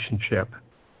relationship,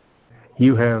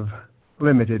 you have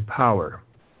limited power.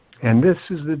 And this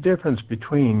is the difference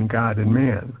between God and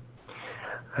man.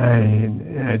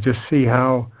 I just see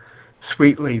how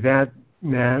sweetly that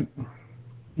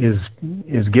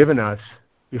is given us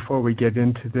before we get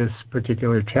into this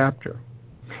particular chapter.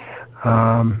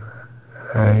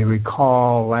 I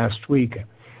recall last week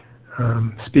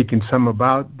speaking some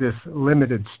about this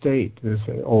limited state,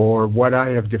 or what I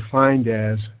have defined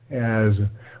as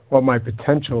what my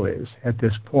potential is at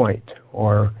this point,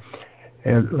 or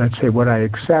let's say what I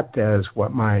accept as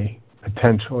what my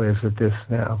potential is at this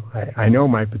now. I know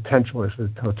my potential is the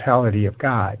totality of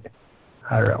God,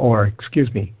 or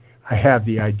I have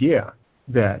the idea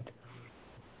that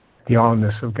the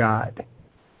allness of God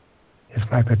is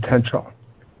my potential.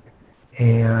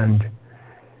 And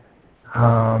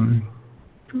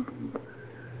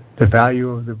the value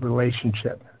of the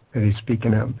relationship that he's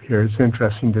speaking of here, it's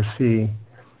interesting to see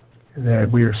that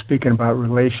we were speaking about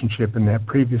relationship in that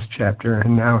previous chapter,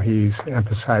 and now he's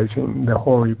emphasizing the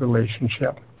holy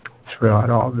relationship throughout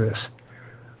all this.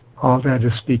 All that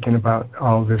is speaking about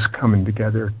all this coming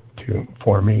together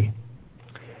for me.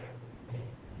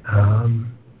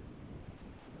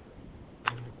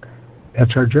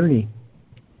 That's our journey.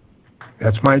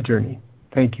 That's my journey.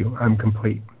 Thank you. I'm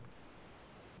complete.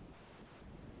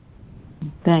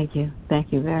 Thank you.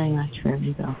 Thank you very much,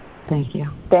 Reverend Bill. Thank you.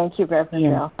 Thank you, Reverend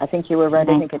Bill. I think you were right.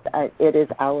 I think it is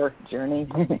our journey.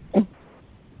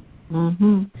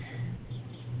 Mm-hmm.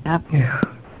 Yep. Yeah.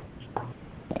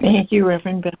 Thank you,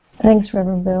 Reverend Bill. Thanks,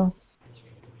 Reverend Bill.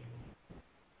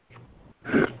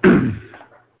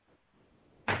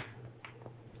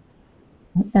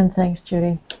 And thanks,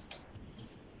 Judy.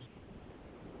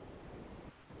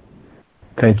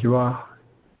 Thank you all.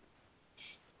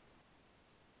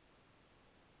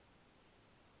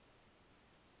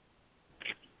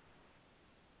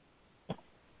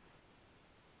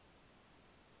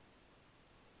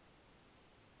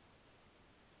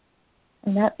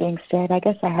 And that being said, I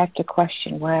guess I have to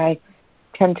question why I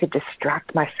tend to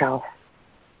distract myself.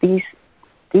 These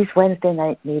Wednesday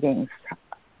night meetings,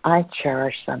 I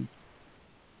cherish them.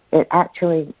 It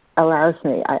actually allows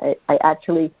me, I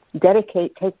actually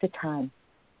take the time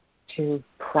to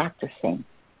practicing,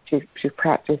 to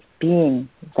practice being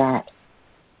that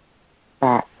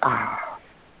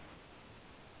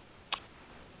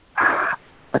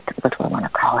what do I want to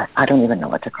call it? I don't even know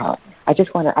what to call it. I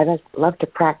just love to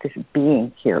practice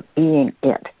being here, being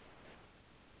it.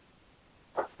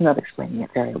 I'm not explaining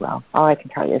it very well. All I can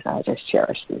tell you is I just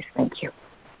cherish these. Thank you.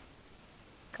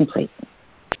 Complete.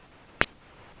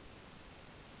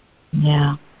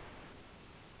 Yeah.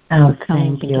 Oh,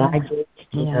 thank you. I do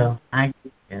too. Yeah. I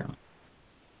do too.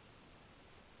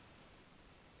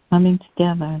 Coming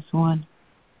together as one.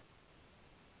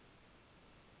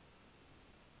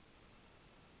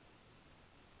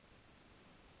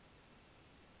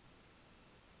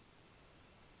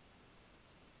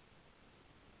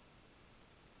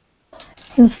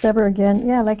 This Deborah again.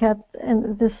 Yeah, like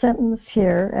in this sentence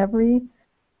here, every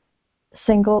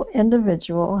single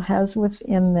individual has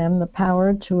within them the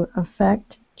power to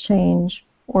affect, change,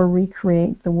 or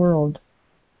recreate the world.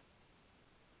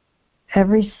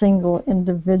 Every single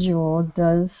individual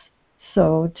does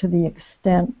so to the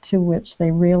extent to which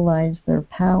they realize their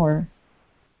power.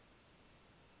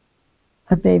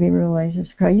 A baby realizes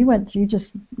cry. You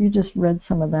just read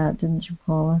some of that, didn't you,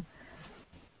 Paula?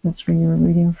 That's where you were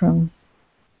reading from.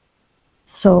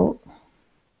 So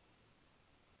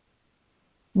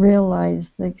realize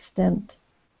their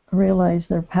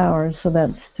power. So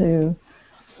that's to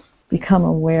become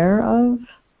aware of,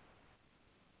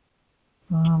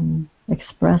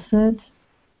 express it.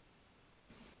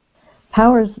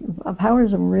 Power is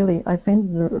a really, I think,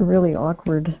 a really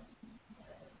awkward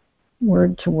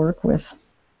word to work with.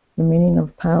 The meaning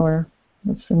of power.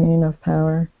 What's the meaning of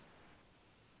power?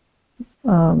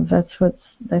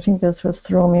 I think that's what's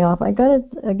throwing me off. I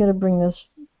gotta bring this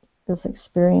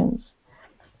experience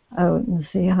out and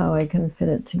see how I can fit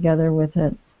it together with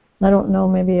it. I don't know,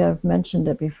 maybe I've mentioned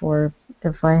it before.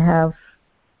 If I have,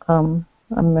 I'm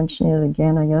mentioning it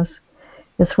again, I guess.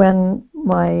 It's when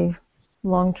my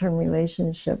long-term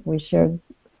relationship, we share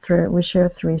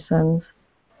 3 sons,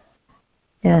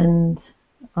 and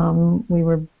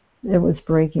it was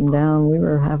breaking down. We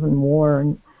were having war,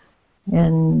 and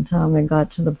it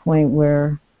got to the point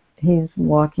where he's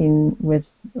walking with,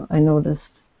 I noticed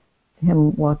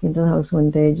him walking to the house one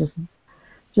day,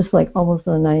 just like almost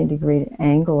a 90-degree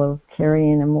angle of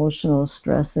carrying emotional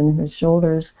stress in his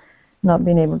shoulders, not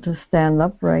being able to stand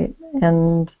upright.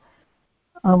 And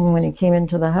when he came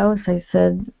into the house, I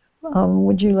said,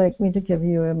 would you like me to give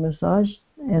you a massage?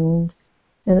 And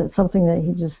it's something that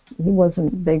he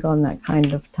wasn't big on that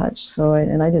kind of touch. So I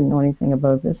didn't know anything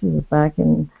about this. This was back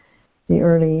in the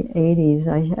early 80s.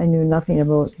 I knew nothing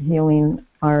about healing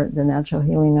art, the natural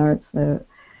healing arts, the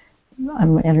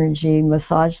energy,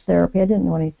 massage therapy. I didn't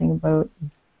know anything about.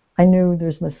 I knew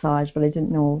there's massage, but I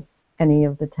didn't know any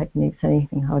of the techniques,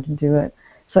 anything, how to do it.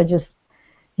 So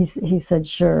he said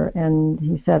sure, and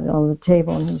he sat on the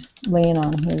table and he's laying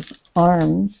on his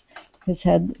arms, his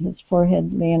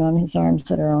forehead laying on his arms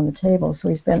that are on the table. So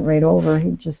he's bent right over.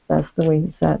 That's the way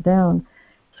he sat down.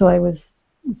 So I was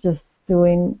just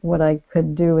doing what I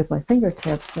could do with my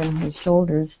fingertips and his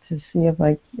shoulders to see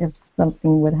if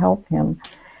something would help him.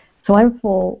 So I'm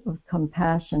full of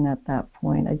compassion at that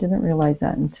point. I didn't realize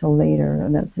that until later,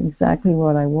 and that's exactly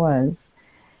what I was.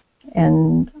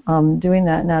 And doing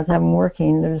that, and as I'm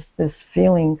working, there's this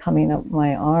feeling coming up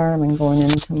my arm and going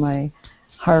into my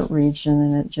heart region,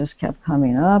 and it just kept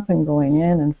coming up and going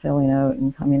in and filling out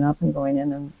and coming up and going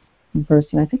in and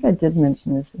bursting. I think I did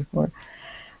mention this before,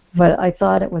 but I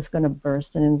thought it was going to burst,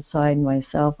 and inside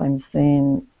myself I'm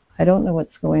saying, I don't know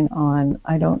what's going on.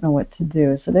 I don't know what to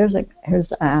do. So here's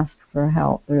the ask for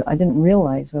help. I didn't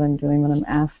realize what I'm doing when I'm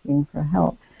asking for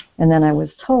help. And then I was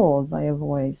told by a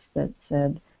voice that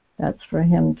said, that's for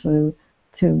him to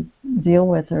deal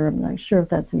with, or I'm not sure if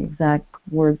that's the exact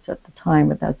words at the time,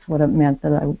 but that's what it meant,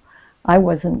 that I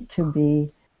wasn't to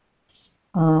be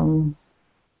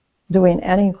doing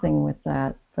anything with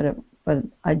that. So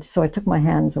I took my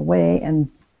hands away, and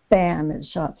bam, it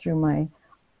shot through my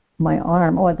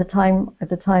arm. At the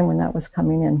time when that was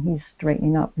coming in, he's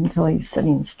straightening up until he's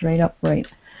sitting straight upright.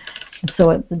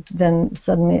 So then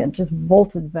suddenly it just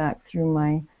bolted back through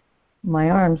my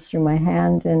arms, through my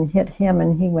hand, and hit him,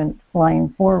 and he went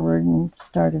flying forward and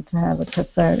started to have a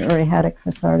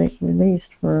cathartic release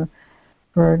for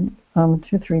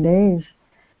 2-3 days.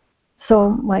 So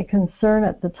my concern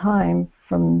at the time,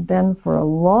 from then for a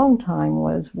long time,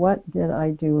 was, what did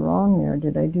I do wrong there?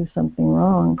 Did I do something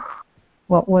wrong?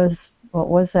 What was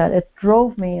that? It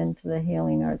drove me into the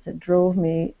healing arts. It drove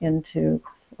me into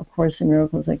A Course in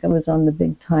Miracles. Like I was on the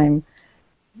big time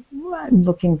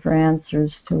looking for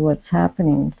answers to what's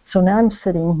happening. So now I'm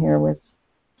sitting here with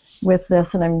this,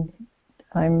 and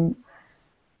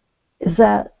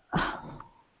that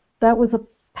was a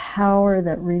power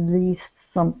that released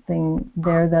something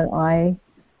there that I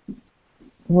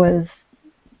was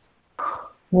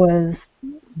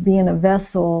being a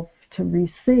vessel to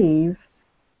receive,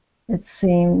 it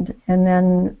seemed, and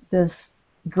then this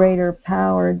greater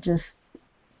power, just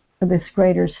this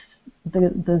greater,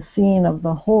 the seeing of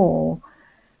the whole,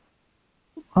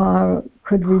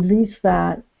 could release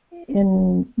that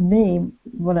in me.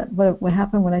 What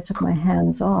happened when I took my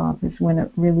hands off is when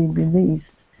it really released.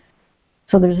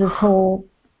 So there's this whole,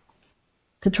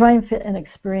 to try and fit an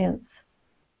experience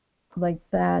like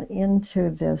that into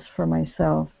this for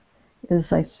myself is,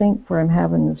 I think, where I'm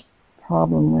having this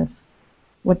problem with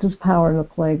what does power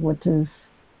look like? What does,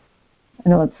 I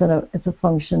know it's a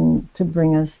function to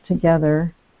bring us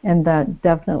together, and that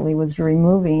definitely was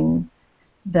removing,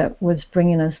 that was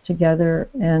bringing us together.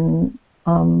 And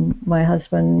my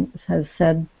husband has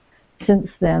said since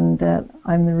then that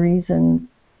I'm the reason,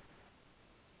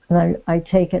 and I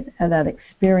take it that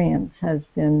experience has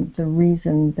been the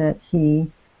reason that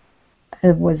he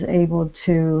was able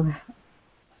to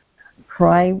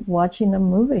cry watching a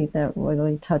movie that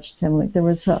really touched him. Like there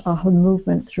was a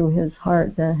movement through his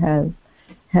heart that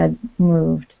had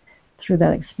moved through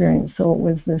that experience. So it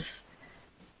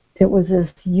was this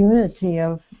unity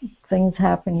of things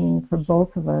happening for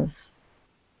both of us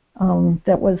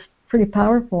that was pretty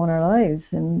powerful in our lives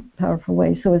in powerful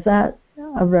ways. So is that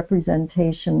a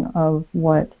representation of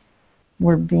what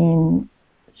we're being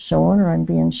shown, or I'm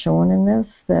being shown in this,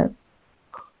 that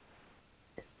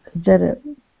it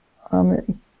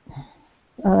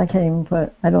I can't even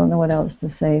I don't know what else to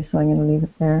say, so I'm going to leave it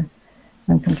there.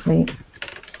 I'm complete.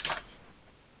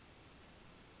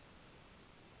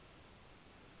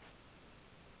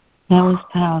 That was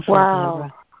powerful, Wow.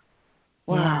 Deborah.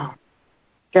 Wow. Yeah.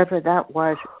 Deborah, that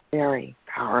was very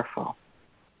powerful.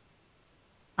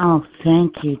 Oh,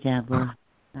 thank you, Deborah.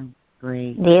 That's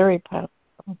great. Very powerful.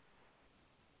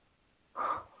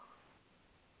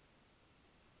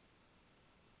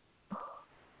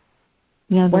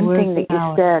 Yeah, the One thing that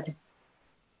power. you said.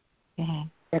 Go ahead.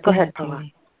 Yeah, go ahead, Paula.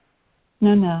 Judy.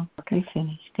 No. Okay. You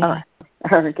finish. Go ahead.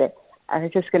 Okay. I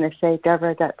was just going to say,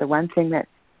 Deborah, that the one thing that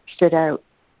stood out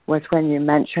was when you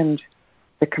mentioned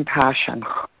the compassion.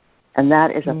 And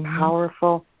that is a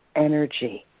powerful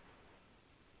energy.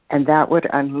 And that would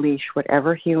unleash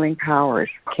whatever healing powers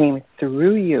came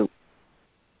through you.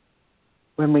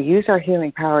 When we use our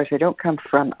healing powers, they don't come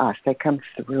from us. They come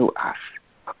through us.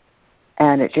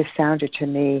 And it just sounded to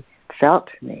me, felt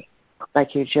to me,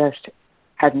 like you just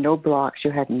had no blocks,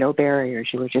 you had no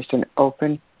barriers. You were just an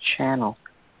open channel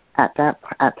at that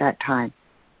time.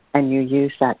 And you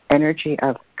used that energy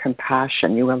of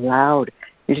compassion. You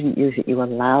didn't use it, you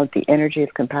allowed the energy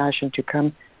of compassion to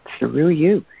come through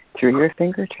you, through your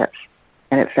fingertips.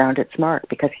 And it found its mark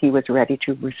because he was ready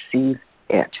to receive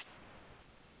it.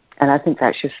 And I think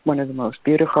that's just one of the most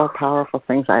beautiful, powerful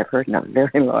things I've heard in a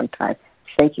very long time.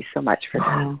 Thank you so much for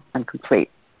that. I'm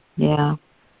complete. Yeah.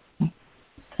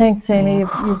 Thanks, Amy.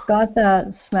 You've got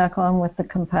that smack on with the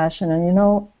compassion.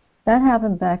 And, that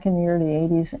happened back in the early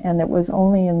 80s, and it was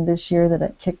only in this year that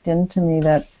it kicked into me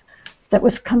that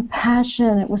was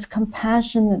compassion. It was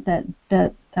compassion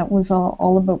that was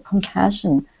all about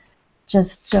compassion.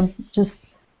 Just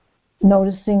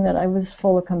noticing that I was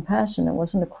full of compassion. It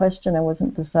wasn't a question. I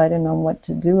wasn't deciding on what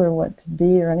to do or what to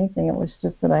be or anything. It was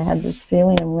just that I had this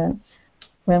feeling and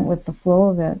went with the flow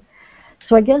of it.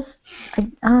 So I guess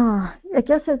it's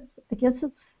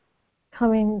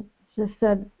coming. Just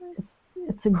that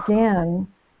it's again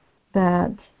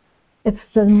that it's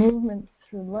the movement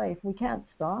through life. We can't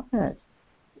stop it.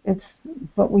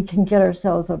 But we can get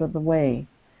ourselves out of the way.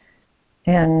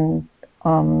 And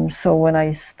so when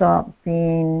I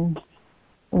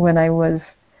was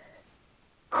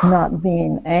not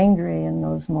being angry in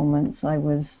those moments, I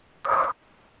was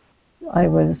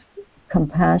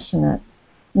compassionate.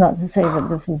 Not to say that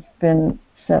this has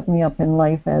set me up in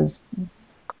life as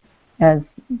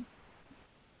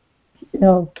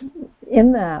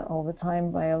in that all the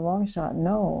time by a long shot.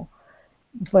 No,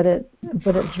 but it's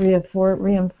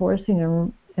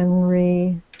reinforcing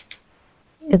and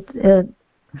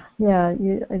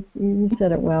you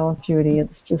said it well, Judy.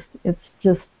 It's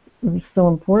just so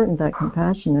important, that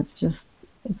compassion. It's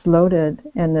loaded,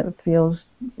 and it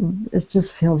just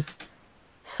feels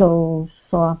so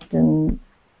soft and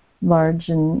large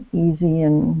and easy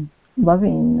and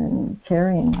loving and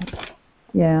caring.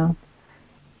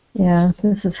 Yeah,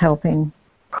 this is helping.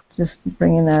 Just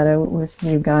bringing that out with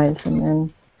you guys and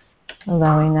then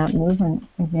allowing that movement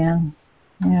again.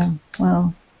 Yeah,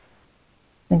 well,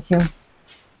 thank you.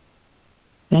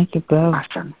 Thank you both.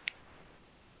 Awesome.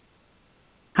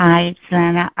 Hi, it's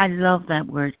Lana. I love that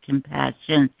word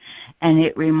compassion, and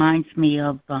it reminds me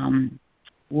of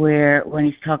where when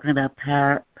he's talking about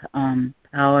power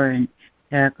in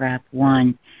paragraph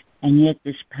 1, and yet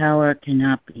this power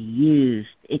cannot be used;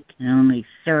 it can only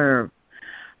serve.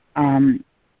 When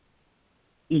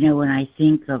I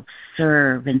think of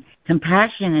serve, and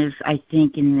compassion is, I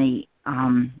think, in the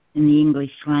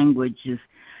English language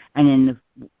and in the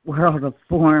world of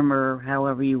form, or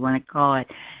however you want to call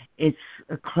it, it's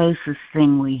the closest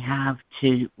thing we have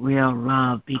to real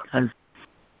love, because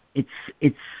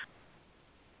it's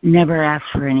never asks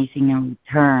for anything in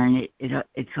return.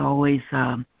 It's always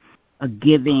a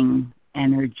giving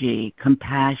energy.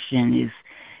 Compassion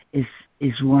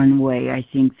is one way I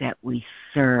think that we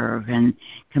serve, and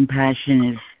compassion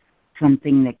is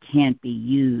something that can't be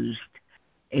used.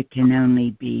 It can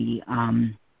only be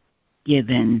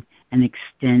given and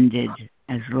extended,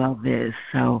 as love is.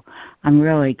 So I'm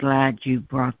really glad you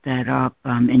brought that up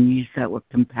and used that word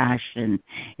compassion.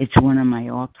 It's one of my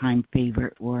all-time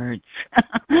favorite words.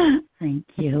 Thank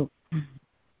you.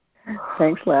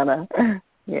 Thanks, Lana.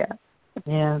 Yeah.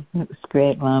 Yeah, that was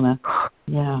great, Lana.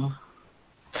 Yeah.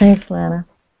 Thanks, Lana.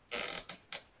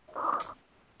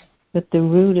 But the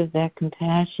root of that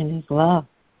compassion is love.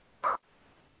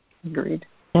 Agreed.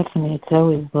 Definitely, it's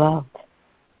always love.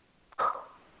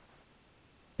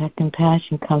 That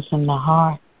compassion comes from the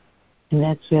heart, and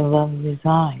that's where love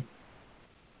resides.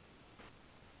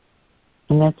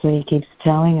 And that's what he keeps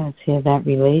telling us here, that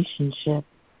relationship.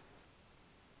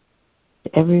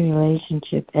 Every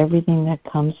relationship, everything that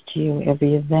comes to you,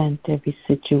 every event, every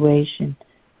situation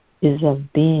is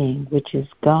of being, which is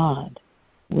God,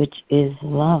 which is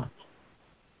love.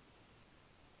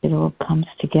 It all comes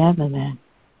together then.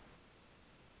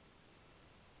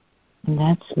 And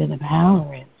that's where the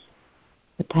power is,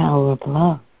 the power of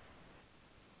love.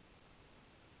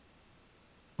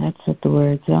 That's what the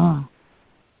words are,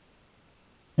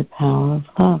 the power of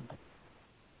love.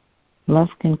 Love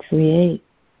can create.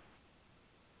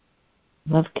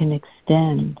 Love can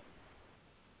extend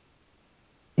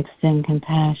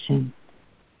compassion,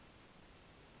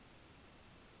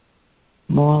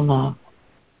 more love,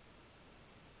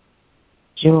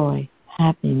 joy,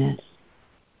 happiness.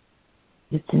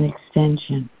 It's an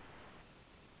extension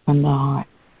from the heart.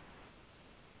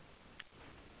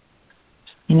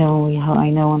 I know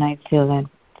when I feel that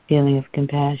feeling of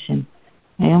compassion,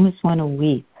 I almost want to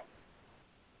weep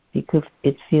because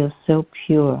it feels so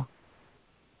pure.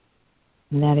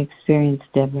 And that experience,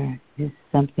 Deborah, is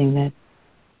something that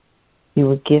you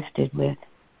were gifted with.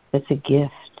 That's a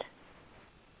gift.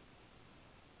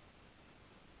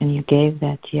 And you gave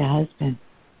that to your husband.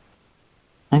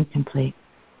 I'm complete.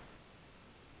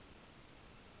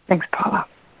 Thanks, Paula.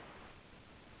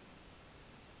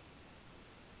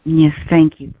 Yes,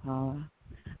 thank you, Paula.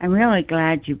 I'm really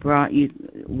glad you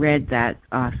read that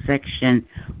section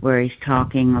where he's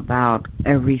talking about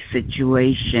every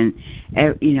situation,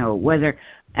 whether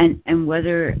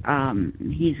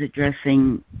he's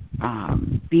addressing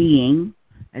being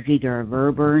as either a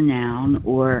verb or a noun,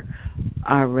 or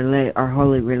our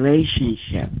holy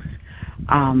relationships.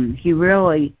 He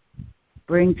really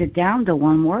brings it down to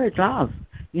one word: love.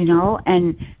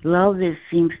 And love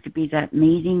seems to be that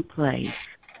meeting place.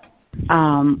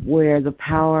 Where the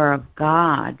power of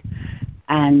God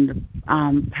and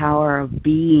power of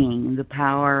being, the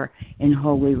power in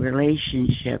holy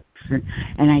relationships.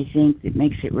 And I think it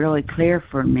makes it really clear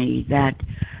for me that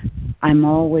I'm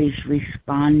always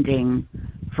responding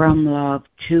from love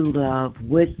to love,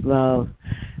 with love,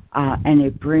 and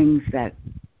it brings that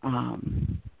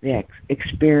the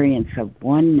experience of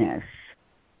oneness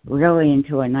really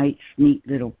into a nice, neat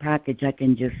little package. I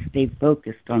can just stay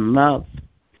focused on love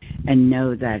and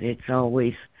know that it's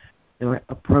always the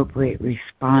appropriate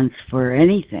response for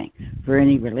anything, for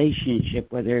any relationship,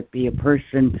 whether it be a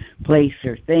person, place,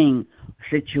 or thing,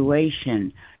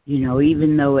 situation.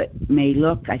 Even though it may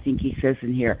look, I think he says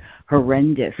in here,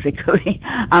 horrendous. It could be,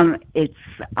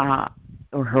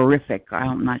 or horrific.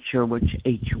 I'm not sure which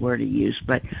H word to use,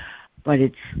 but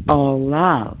it's all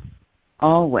love,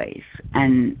 always,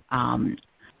 and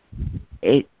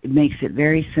it makes it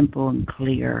very simple and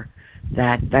clear.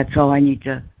 That's all I need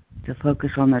to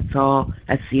focus on.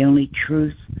 That's the only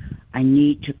truth I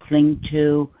need to cling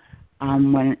to.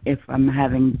 If I'm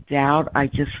having doubt, I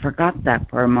just forgot that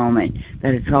for a moment,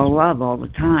 that it's all love all the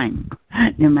time.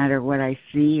 No matter what I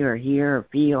see or hear or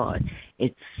feel,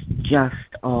 it's just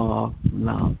all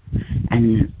love.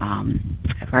 And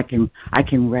if I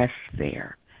can rest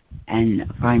there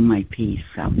and find my peace.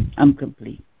 I'm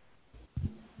complete.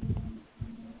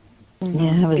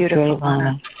 Yeah, that was beautiful, great,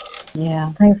 Lana.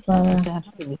 Yeah. Thanks, Lana. That's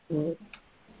absolutely good.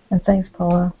 And thanks,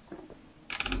 Paula.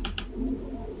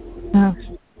 Oh.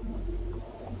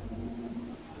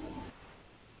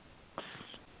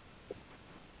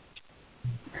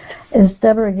 Is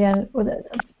Deborah again?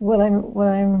 What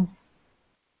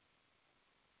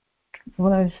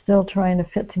I'm still trying to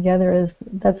fit together is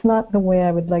that's not the way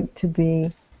I would like to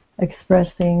be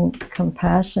expressing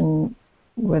compassion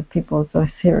with people. So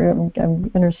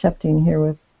I'm intercepting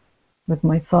here with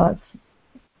my thoughts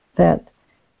that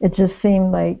it just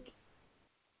seemed like,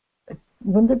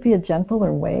 wouldn't there be a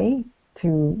gentler way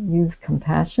to use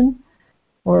compassion,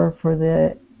 or for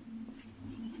the?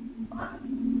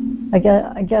 I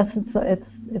guess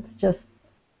it's just,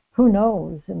 who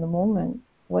knows in the moment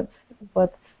what's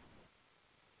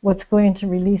going to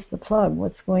release the plug,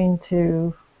 what's going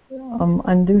to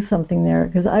undo something there.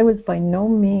 Because I was by no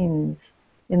means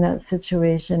in that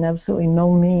situation, absolutely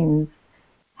no means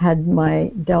had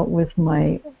dealt with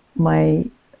my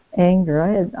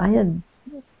anger. I had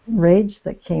rage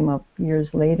that came up years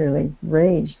later, like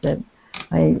rage that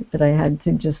I had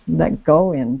to just let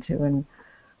go into, and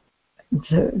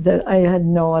that I had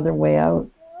no other way out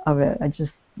of it. I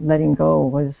just letting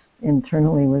go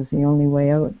internally was the only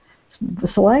way out.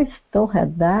 So I still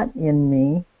had that in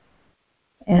me,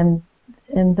 and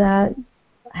that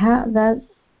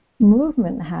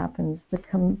movement happens, the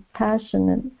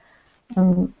compassion.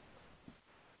 I'm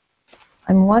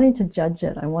wanting to judge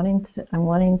it. I'm wanting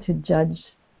to judge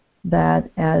that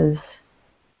as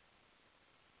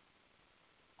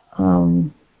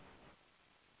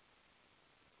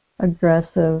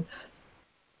aggressive.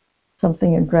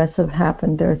 Something aggressive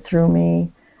happened there through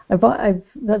me.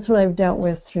 That's what I've dealt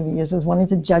with through the years, was wanting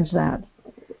to judge that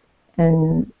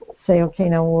and say, okay,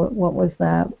 now what was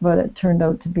that? But it turned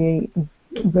out to be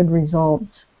a good result.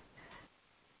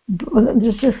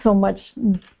 There's just so much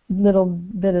little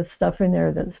bit of stuff in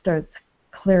there that starts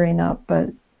clearing up,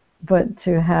 but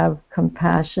to have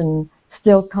compassion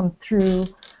still come through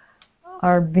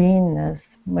our beingness,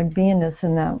 my beingness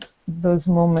in those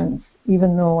moments,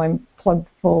 even though I'm plugged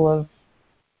full of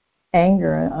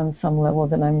anger on some level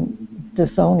that I'm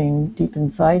disowning deep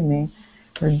inside me,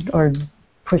 or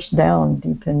pushed down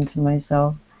deep into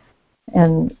myself,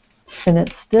 and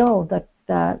it's still that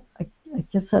I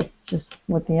guess that's just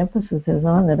what the emphasis is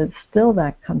on, that it's still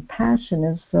that compassion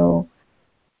is so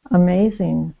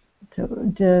amazing.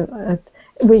 If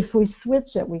we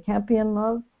switch it, we can't be in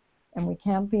love and we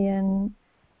can't be in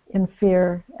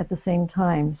fear at the same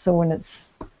time. So when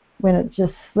it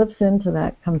just slips into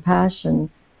that compassion,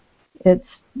 it's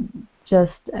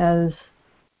just as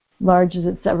large as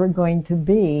it's ever going to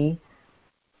be,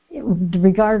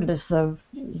 regardless of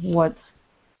what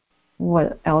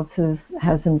else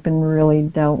hasn't been really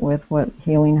dealt with, what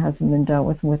healing hasn't been dealt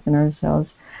with within ourselves.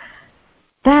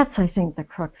 That's, I think, the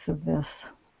crux of this,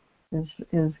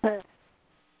 is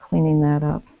cleaning that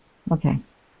up. Okay.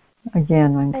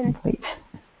 Again, I'm complete.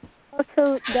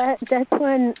 Also, that's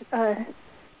when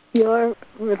your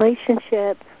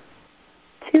relationship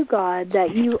to God,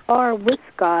 that you are with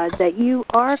God, that you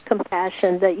are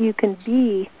compassion, that you can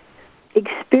be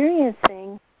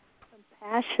experiencing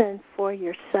compassion for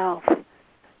yourself,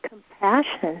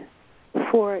 compassion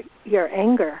for your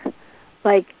anger.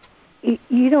 Like,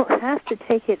 you don't have to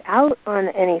take it out on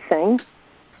anything.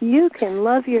 You can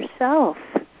love yourself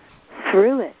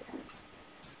through it.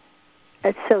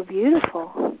 It's so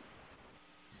beautiful.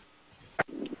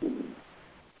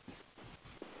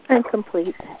 I'm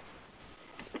complete.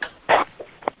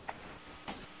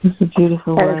 It's a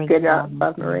beautiful word. That's good,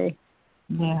 Love Marie.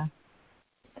 Yeah.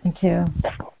 Thank you.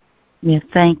 Yeah,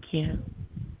 thank you.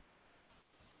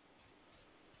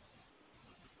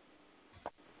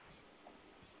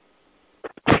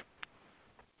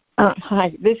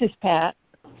 Hi, this is Pat.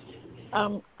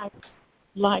 I'd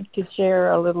like to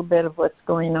share a little bit of what's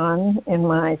going on in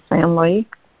my family.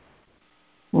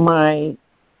 My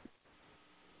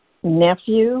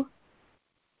nephew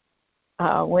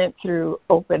went through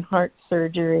open heart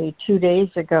surgery 2 days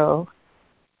ago,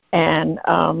 and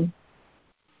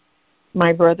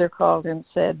my brother called and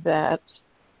said that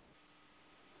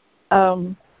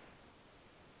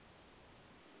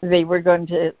they were going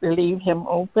to leave him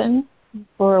open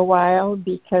for a while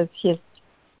because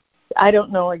I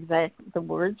don't know exactly the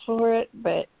words for it,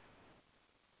 but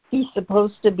he's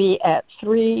supposed to be at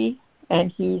 3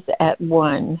 and he's at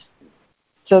 1.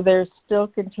 So they're still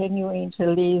continuing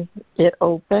to leave it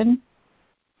open,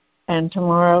 and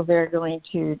tomorrow they're going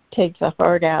to take the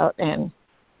heart out and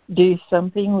do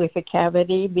something with the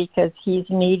cavity because he's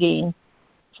needing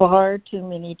far too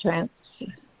many too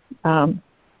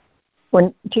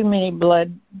many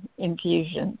blood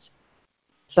infusions.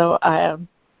 So I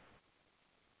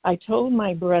told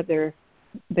my brother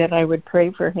that I would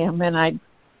pray for him, and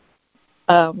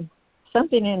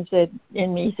something in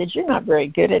me said, "You're not very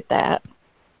good at that."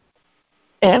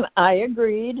 And I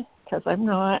agreed, because I'm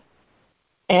not.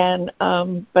 And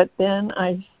but then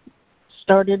I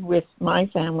started with my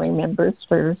family members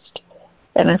first,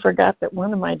 and I forgot that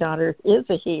one of my daughters is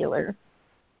a healer,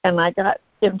 and I got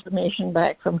information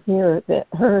back from her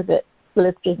that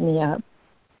lifted me up.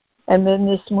 And then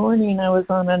this morning I was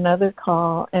on another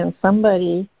call, and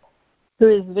somebody who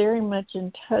is very much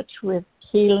in touch with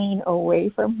healing away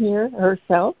from here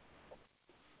herself,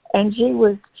 and she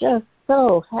was just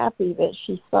so happy that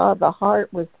she saw the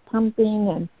heart was pumping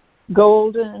and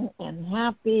golden and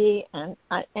happy, and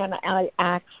I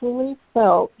actually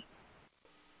felt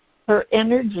her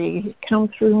energy come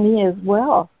through me as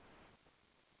well.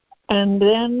 And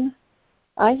then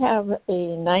I have a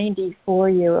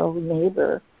 94-year-old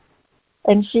neighbor,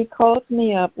 and she calls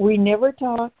me up. We never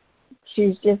talk.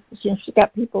 She's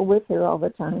got people with her all the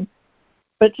time.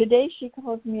 But today she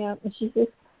calls me up and she says,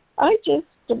 I just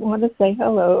want to say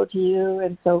hello to you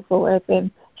and so forth.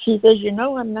 And she says, you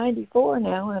know, I'm 94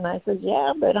 now. And I said,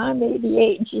 yeah, but I'm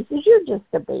 88. And she says, you're just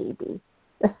a baby.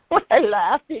 I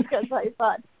laughed because I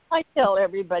thought, I tell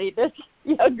everybody that's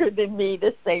younger than me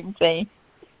the same thing.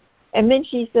 And then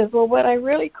she says, well, what I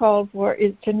really called for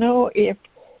is to know if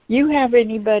you have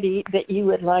anybody that you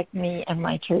would like me and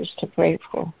my church to pray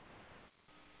for.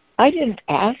 I didn't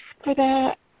ask for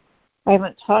that. I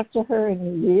haven't talked to her in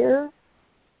a year.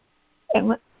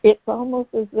 And it's almost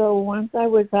as though once I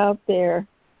was out there,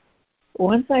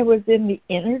 once I was in the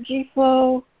energy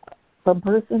flow from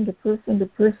person to person to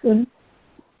person,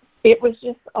 it was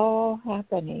just all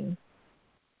happening.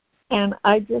 And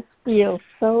I just feel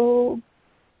so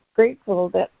grateful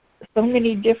that so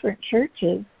many different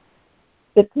churches,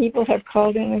 the people have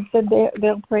called in and said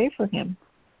they'll pray for him.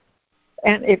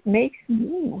 And it makes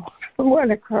me want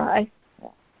to cry.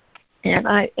 And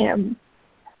I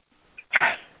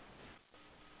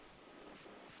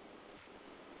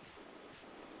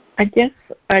guess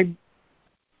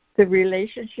the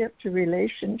relationship to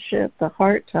relationship, the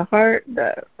heart to heart,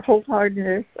 the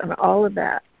wholeheartedness, and all of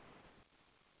that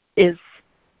is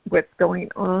what's going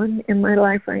on in my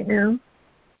life right now.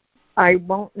 I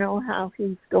won't know how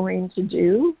he's going to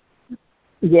do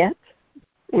yet.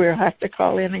 We'll have to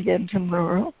call in again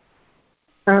tomorrow.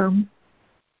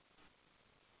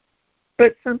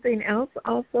 But something else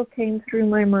also came through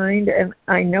my mind, and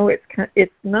I know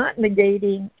it's not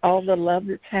negating all the love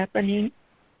that's happening,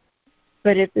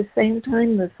 but at the same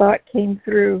time the thought came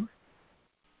through,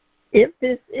 if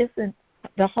this isn't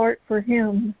the heart for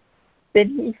him, then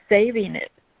he's saving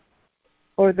it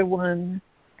for the one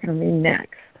coming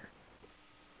next.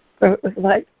 So it was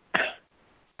like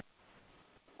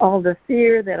all the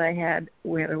fear that I had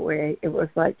went away. It was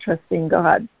like trusting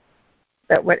God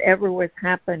that whatever was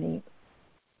happening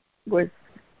was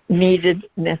needed,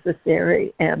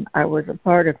 necessary, and I was a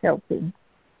part of helping,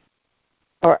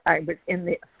 or I was in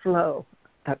the flow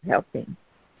of helping.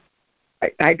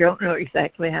 I don't know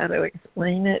exactly how to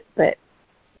explain it, but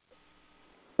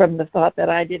from the thought that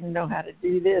I didn't know how to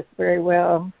do this very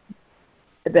well,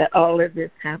 that all of this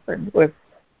happened was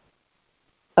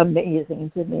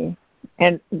amazing to me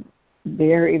and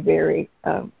very, very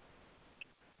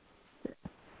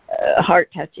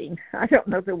heart-touching. I don't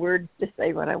know the words to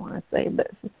say what I want to say,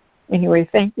 but anyway,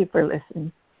 thank you for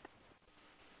listening.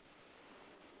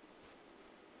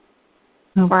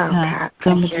 Oh, Wow, Pat,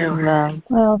 thank you. Love.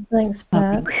 Well, thanks,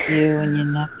 Pat. You and your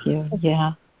nephew.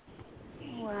 Yeah.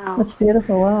 Wow. That's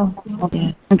beautiful. Wow.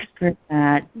 Yeah. Thanks for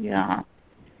that. Yeah.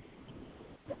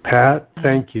 Pat,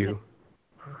 thank you.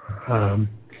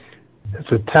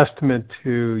 It's a testament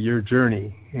to your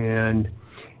journey and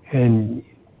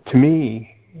to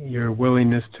me, your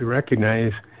willingness to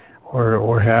recognize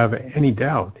or have any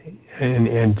doubt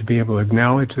and to be able to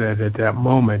acknowledge that at that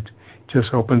moment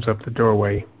just opens up the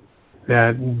doorway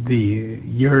that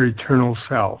your eternal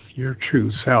self, your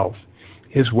true self,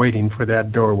 is waiting for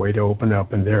that doorway to open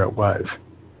up, and there it was.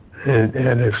 And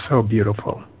it's so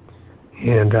beautiful.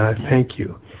 And thank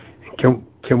you.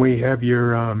 Can we have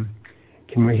your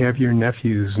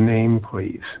nephew's name,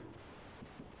 please?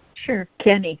 Sure,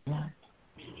 Kenny.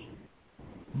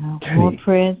 Well, more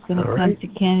prayers going to come to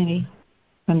Kennedy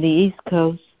from the East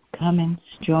Coast, coming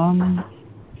strong and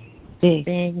big.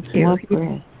 Thank you. More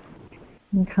prayers.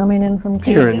 And coming in from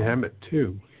Here in Canada. Hemet,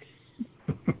 too.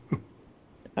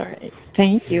 All right.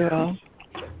 Thank you all.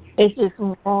 It's just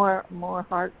more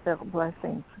heartfelt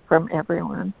blessings from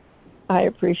everyone. I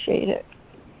appreciate it.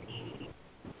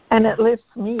 And it lifts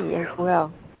me as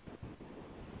well.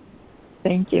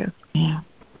 Thank you. Yeah.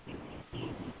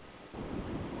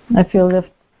 I feel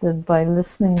lifted by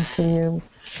listening to you.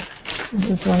 It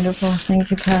was wonderful. Thank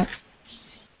you, Pat.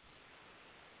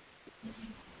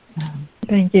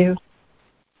 Thank you.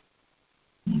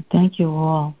 Thank you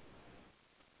all.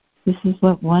 This is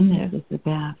what oneness is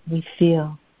about. We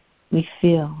feel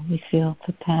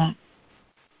for Pat.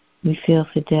 We feel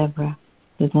for Deborah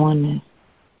with oneness.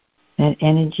 That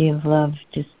energy of love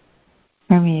just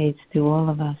permeates through all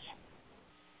of us.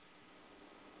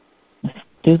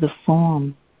 Through the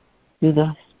form, through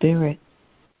the spirit.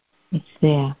 It's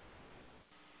there.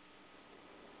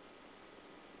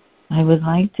 I would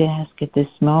like to ask at this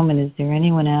moment, is there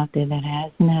anyone out there that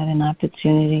hasn't had an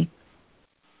opportunity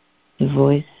to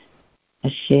voice a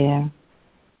share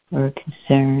or a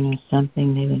concern or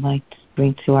something they would like to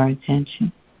bring to our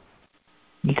attention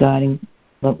regarding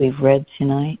what we've read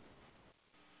tonight?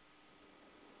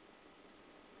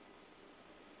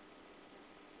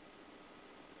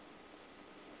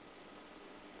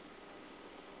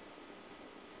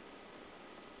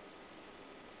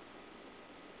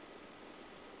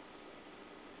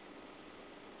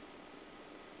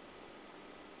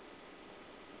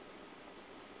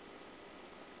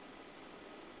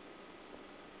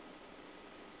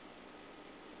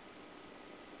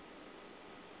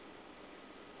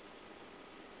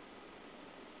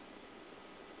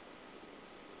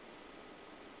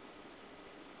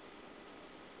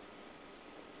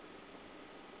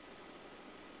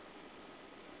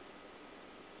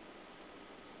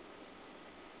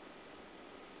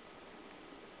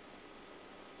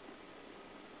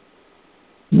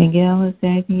 Miguel, is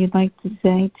there anything you'd like to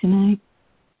say tonight?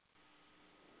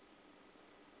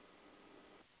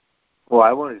 Well,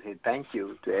 I want to say thank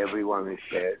you to everyone who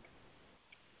shared.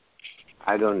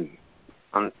 I don't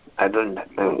about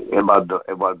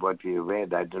what you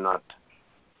read. I do not.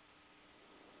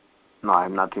 No, I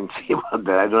have nothing to say about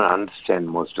that. I don't understand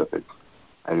most of it.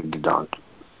 I really don't.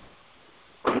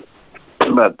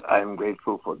 But I'm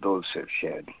grateful for those who have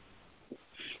shared,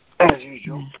 as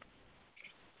usual.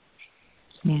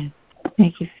 Yeah.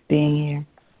 Thank you for being here.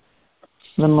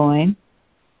 Lemoyne?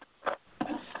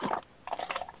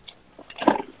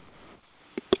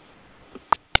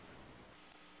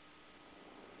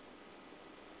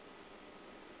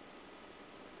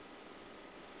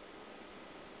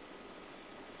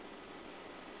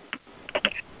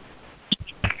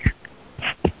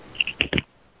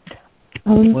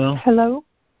 Hello?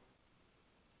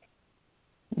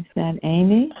 Is that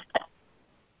Amy?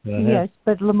 Yes,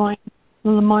 but Lemoyne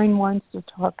wants to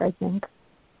talk, I think.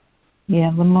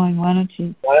 Yeah, Lemoyne, why don't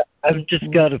you? I've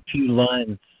just got a few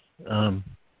lines.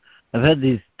 I've had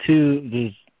these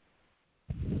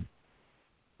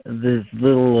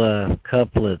little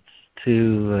couplets,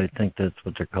 I think that's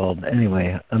what they're called.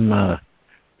 Anyway, I'm not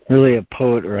really a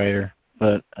poet writer,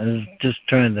 but I was just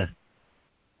trying to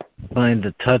find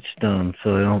a touchstone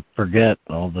so I don't forget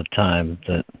all the time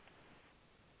that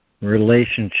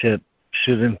relationship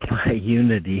should imply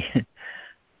unity.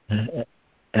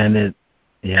 And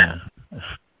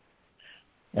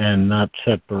and not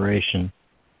separation.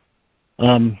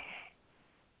 So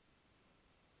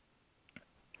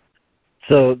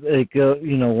it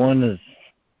one is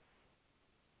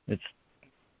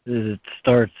it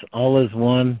starts, all is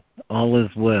one, all is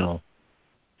well.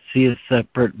 See a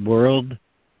separate world,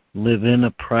 live in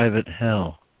a private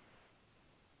hell.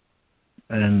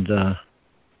 And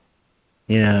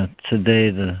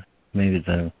today maybe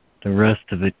the rest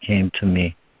of it came to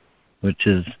me, which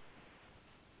is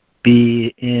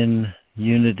be in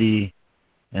unity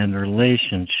and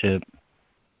relationship,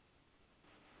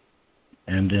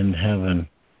 and in heaven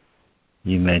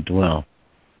you may dwell.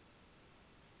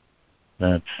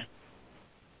 I've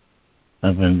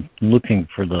been looking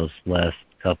for those last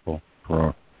couple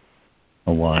for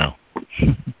a while.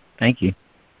 Thank you.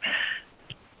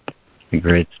 It's a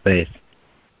great space.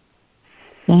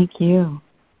 Thank you.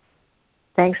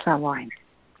 Thanks, Lemoyne.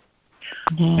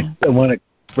 Yeah. I want to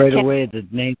right away, the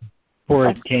name before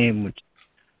it came, which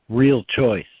Real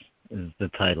Choice is the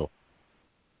title.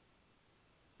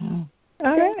 Oh.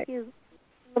 Thank you,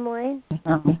 Lemoyne.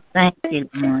 Thank you,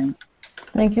 Lemoyne.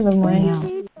 Thank you,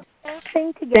 Lemoyne.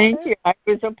 Thank you. I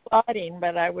was applauding,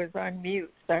 but I was on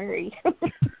mute. Sorry.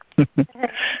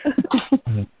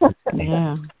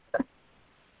 Yeah.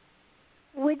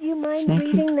 Would you mind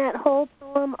reading that whole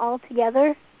poem all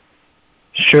together?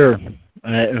 Sure.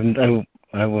 I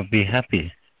will be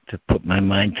happy to put my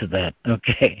mind to that.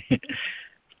 Okay.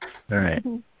 All right.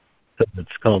 So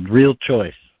it's called Real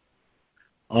Choice.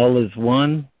 All is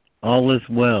one, all is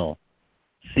well.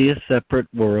 See a separate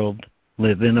world,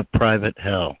 live in a private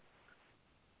hell.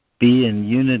 Be in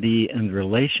unity and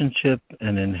relationship,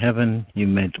 and in heaven you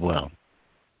may dwell.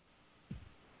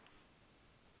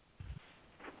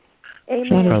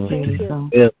 Amen. Thank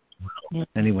you. Yeah.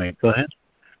 Anyway, go ahead.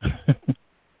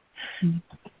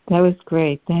 That was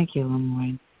great. Thank you,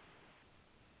 Lemoyne.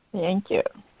 Thank you.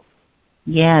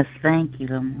 Yes, thank you,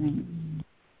 Lorraine.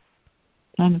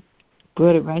 Kind of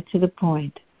brought it right to the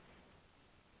point.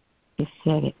 Just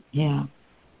said it, yeah.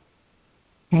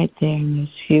 Right there in those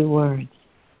few words.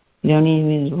 You don't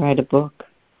even need to write a book.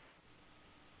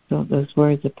 So those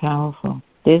words are powerful.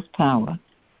 There's power.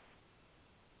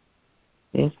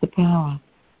 There's the power.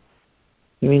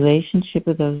 The relationship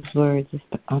of those words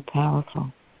are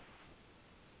powerful.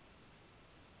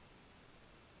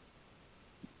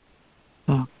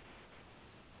 So,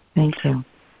 thank you.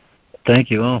 Thank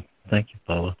you all. Thank you,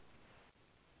 Paula.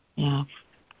 Yeah.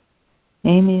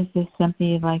 Amy, is there something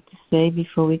you'd like to say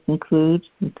before we conclude?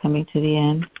 We're coming to the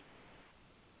end.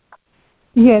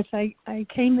 Yes, I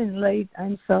came in late.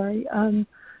 I'm sorry.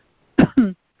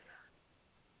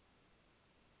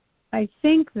 I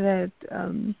think that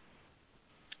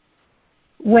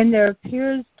when there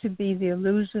appears to be the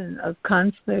illusion of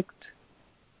conflict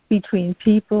between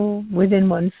people within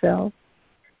oneself,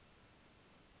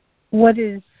 what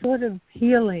is sort of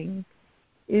healing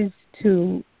is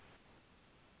to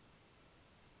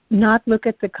not look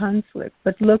at the conflict,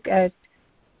 but look at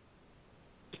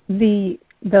the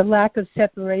lack of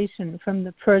separation from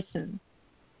the person,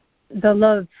 the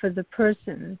love for the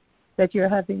person that you're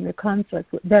having the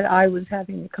conflict with, that I was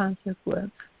having the conflict with.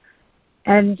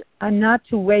 And I'm not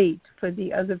to wait for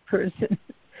the other person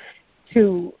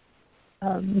to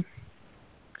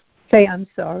say I'm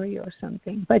sorry or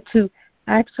something, but to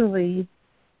actually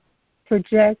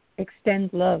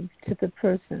extend love to the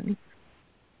person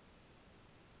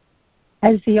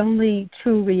as the only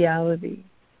true reality.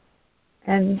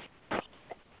 And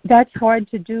that's hard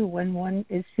to do when one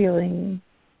is feeling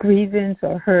grievance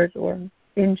or hurt or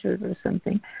injured or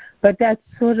something. But that's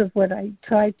sort of what I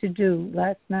tried to do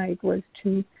last night, was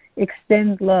to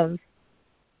extend love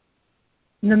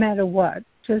no matter what,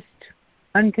 just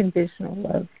unconditional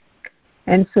love,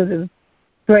 and sort of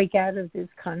break out of this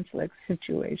conflict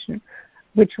situation,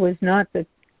 which was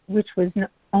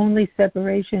only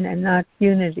separation and not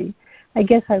unity. I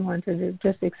guess I wanted to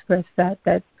just express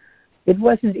that it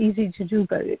wasn't easy to do,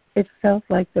 but it felt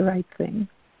like the right thing.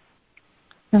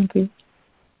 Thank you.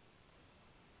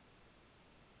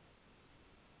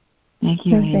 Thank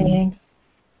you, Amy.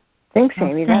 Thanks,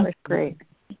 Amy. That was great.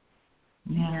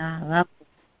 Yeah.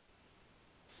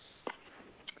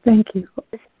 Thank you.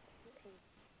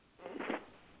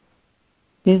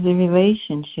 There's a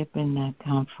relationship in that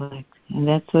conflict, and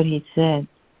that's what he said.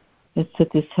 That's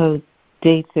what this whole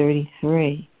day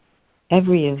 33,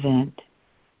 every event,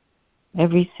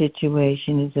 every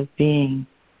situation is of being,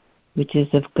 which is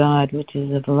of God, which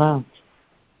is of love.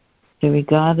 So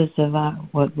regardless of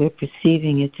what we're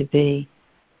perceiving it to be,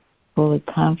 full of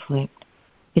conflict,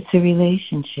 it's a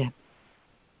relationship.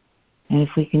 And if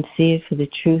we can see it for the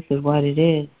truth of what it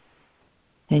is,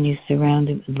 then you surround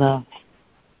it with love.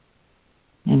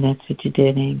 And that's what you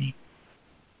did, Amy.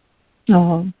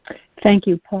 Oh, thank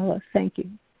you, Paula. Thank you.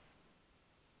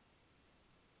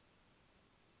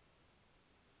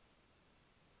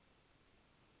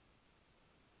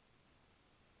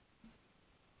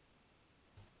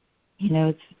 You know,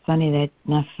 it's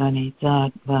not funny, it's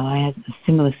odd. Well, I had a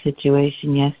similar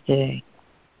situation yesterday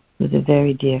with a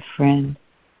very dear friend,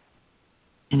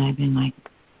 and I've been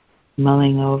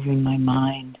mulling over in my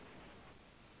mind,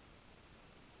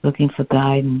 looking for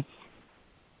guidance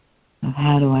of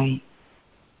how do I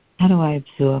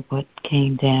absorb what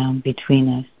came down between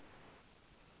us,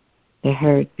 the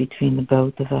hurt between the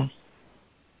both of us.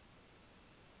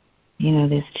 You know,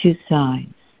 there's two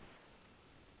sides,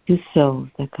 two souls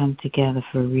that come together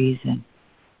for a reason.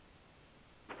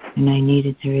 And I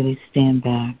needed to really stand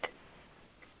back.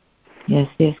 Yes,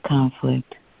 there's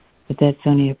conflict, but that's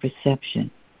only a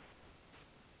perception.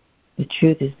 The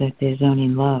truth is that there's only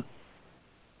love.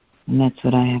 And that's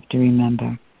what I have to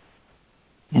remember.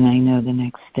 And I know the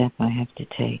next step I have to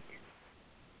take.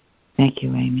 Thank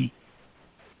you, Amy.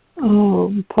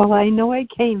 Oh, Paula, I know I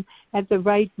came at the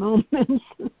right moment,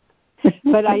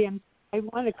 but I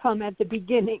want to come at the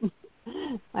beginning.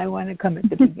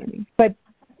 But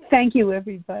thank you,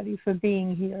 everybody, for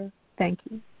being here. Thank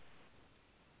you.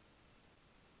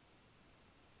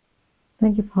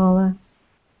 Thank you, Paula.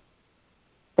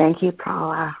 Thank you,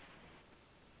 Paula.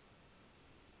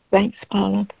 Thanks,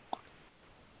 Paula.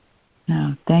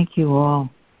 No, thank you all.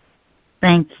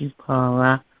 Thank you,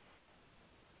 Paula.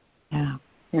 Yeah.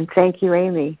 And thank you,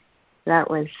 Amy. That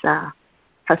was how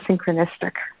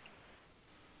synchronistic.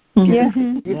 Yeah.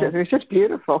 It was just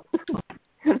beautiful.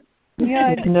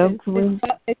 Yeah. No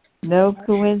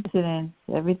coincidence.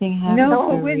 Everything happens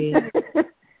for a reason.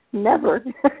 Never.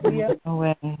 Yeah. No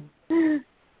way. Oh,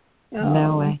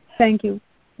 No way. Thank you.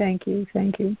 Thank you.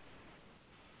 Thank you.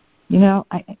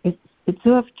 It's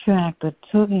off track, but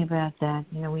talking about that,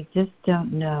 we just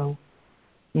don't know,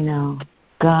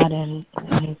 God and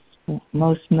His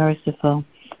most merciful.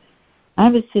 I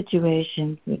have a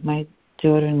situation with my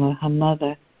daughter-in-law, her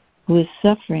mother, who is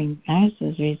suffering as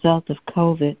a result of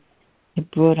COVID.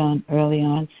 It brought on early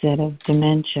onset of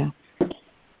dementia.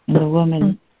 And the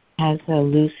woman has her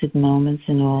lucid moments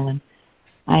and all. And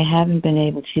I haven't been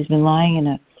able, she's been lying in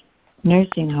a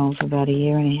nursing home for about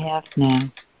 1.5 years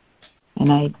now.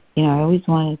 And I always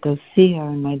wanted to go see her.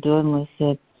 And my daughter-in-law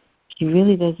said she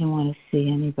really doesn't want to see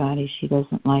anybody. She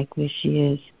doesn't like where she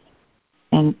is.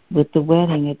 And with the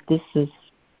wedding, this was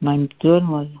my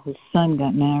daughter-in-law's son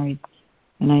got married.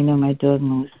 And I know my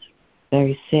daughter-in-law was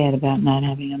very sad about not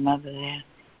having a mother there.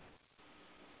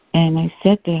 And I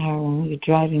said to her when we were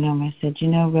driving home, I said,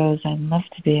 Rose, I'd love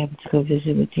to be able to go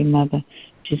visit with your mother.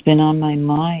 She's been on my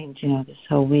mind, this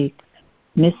whole week,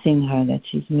 missing her, that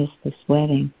she's missed this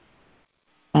wedding.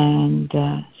 And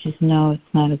she said, no,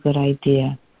 it's not a good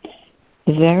idea.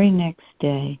 The very next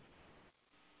day,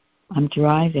 I'm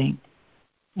driving,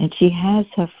 and she has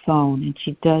her phone, and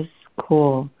she does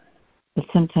call, but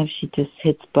sometimes she just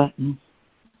hits buttons.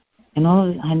 And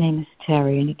her name is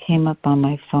Terry, and it came up on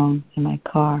my phone in my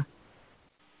car.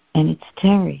 And it's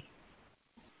Terry.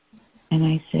 And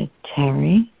I said,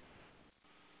 Terry?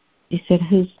 She said,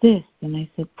 who's this? And I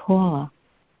said, Paula.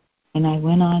 And I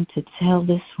went on to tell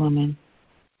this woman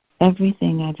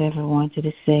everything I've ever wanted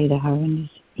to say to her in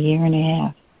this 1.5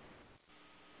 years.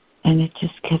 And it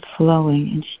just kept flowing,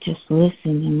 and she just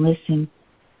listened and listened.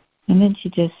 And then she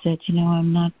just said,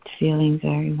 I'm not feeling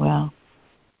very well.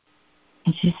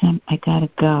 And she said, I got to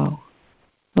go.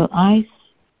 Well, I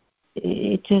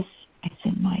said,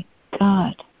 my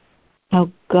God,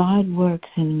 how God works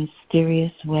in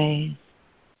mysterious ways.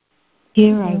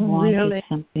 Here I wanted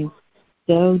something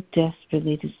so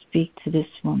desperately to speak to this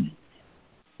woman.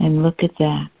 And look at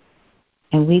that.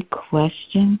 And we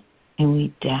question and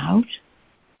we doubt.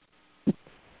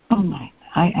 Oh, my.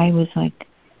 I was like,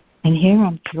 and here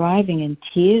I'm driving and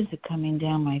tears are coming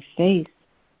down my face.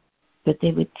 But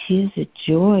they were tears of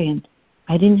joy, and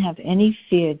I didn't have any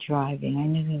fear driving. I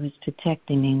knew He was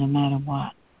protecting me no matter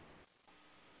what.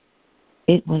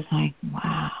 It was like,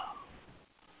 wow.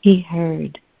 He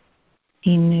heard.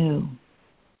 He knew.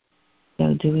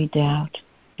 So do we doubt?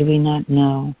 Do we not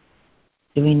know?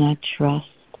 Do we not trust?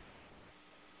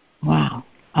 Wow.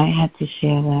 I had to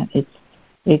share that.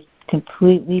 It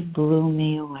completely blew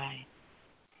me away.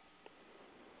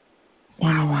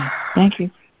 Anyway, thank you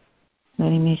for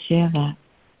letting me share that.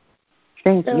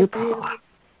 Thank you, Paula.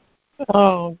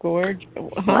 Oh, gorgeous.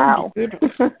 Wow.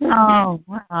 Oh,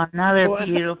 wow. Another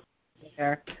beautiful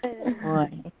share. Boy.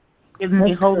 Give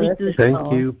me holy goosebumps.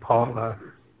 Thank you, Paula.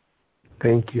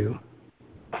 Thank you.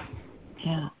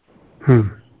 Yeah.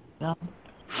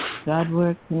 God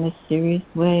works in mysterious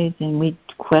ways, and we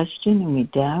question and we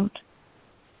doubt.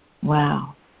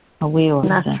 Wow. Are we all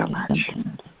not so much?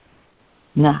 Something?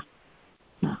 No.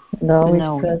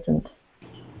 Always present.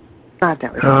 God,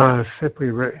 that was simply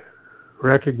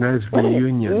recognize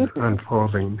reunion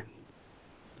unfolding.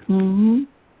 Mm-hmm.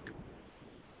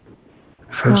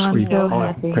 So sweet, I'm so Paula.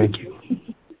 happy Thank you.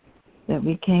 that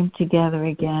we came together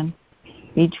again.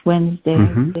 Each Wednesday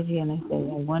I sit here and I say, I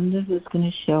wonder who's going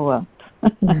to show up.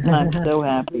 I'm so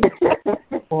happy.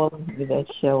 All of you that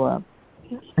show up.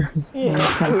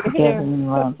 Yeah, come together in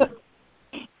love.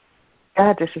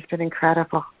 God, this has been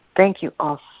incredible. Thank you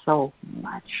all so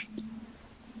much.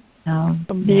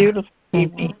 Beautiful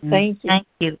evening. Thank you. Thank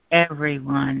you,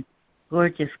 everyone.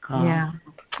 Gorgeous call.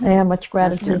 Yeah, much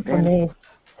gratitude for me,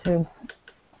 too.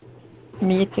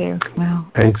 Me too.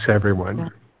 Well, thanks,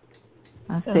 everyone.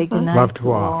 I'll say goodnight love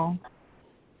to all.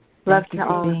 Love to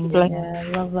all. Yeah,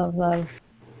 love, love, love.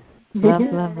 Love,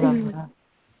 love, love, love.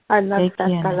 I love Take that.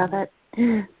 care. I love it.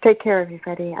 Take care,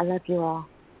 everybody. I love you all.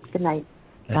 Good night.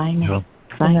 Bye now.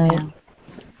 Bye now.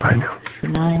 Bye now.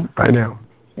 Good night. Bye now.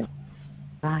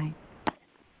 Bye.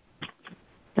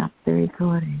 Stop the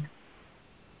recording.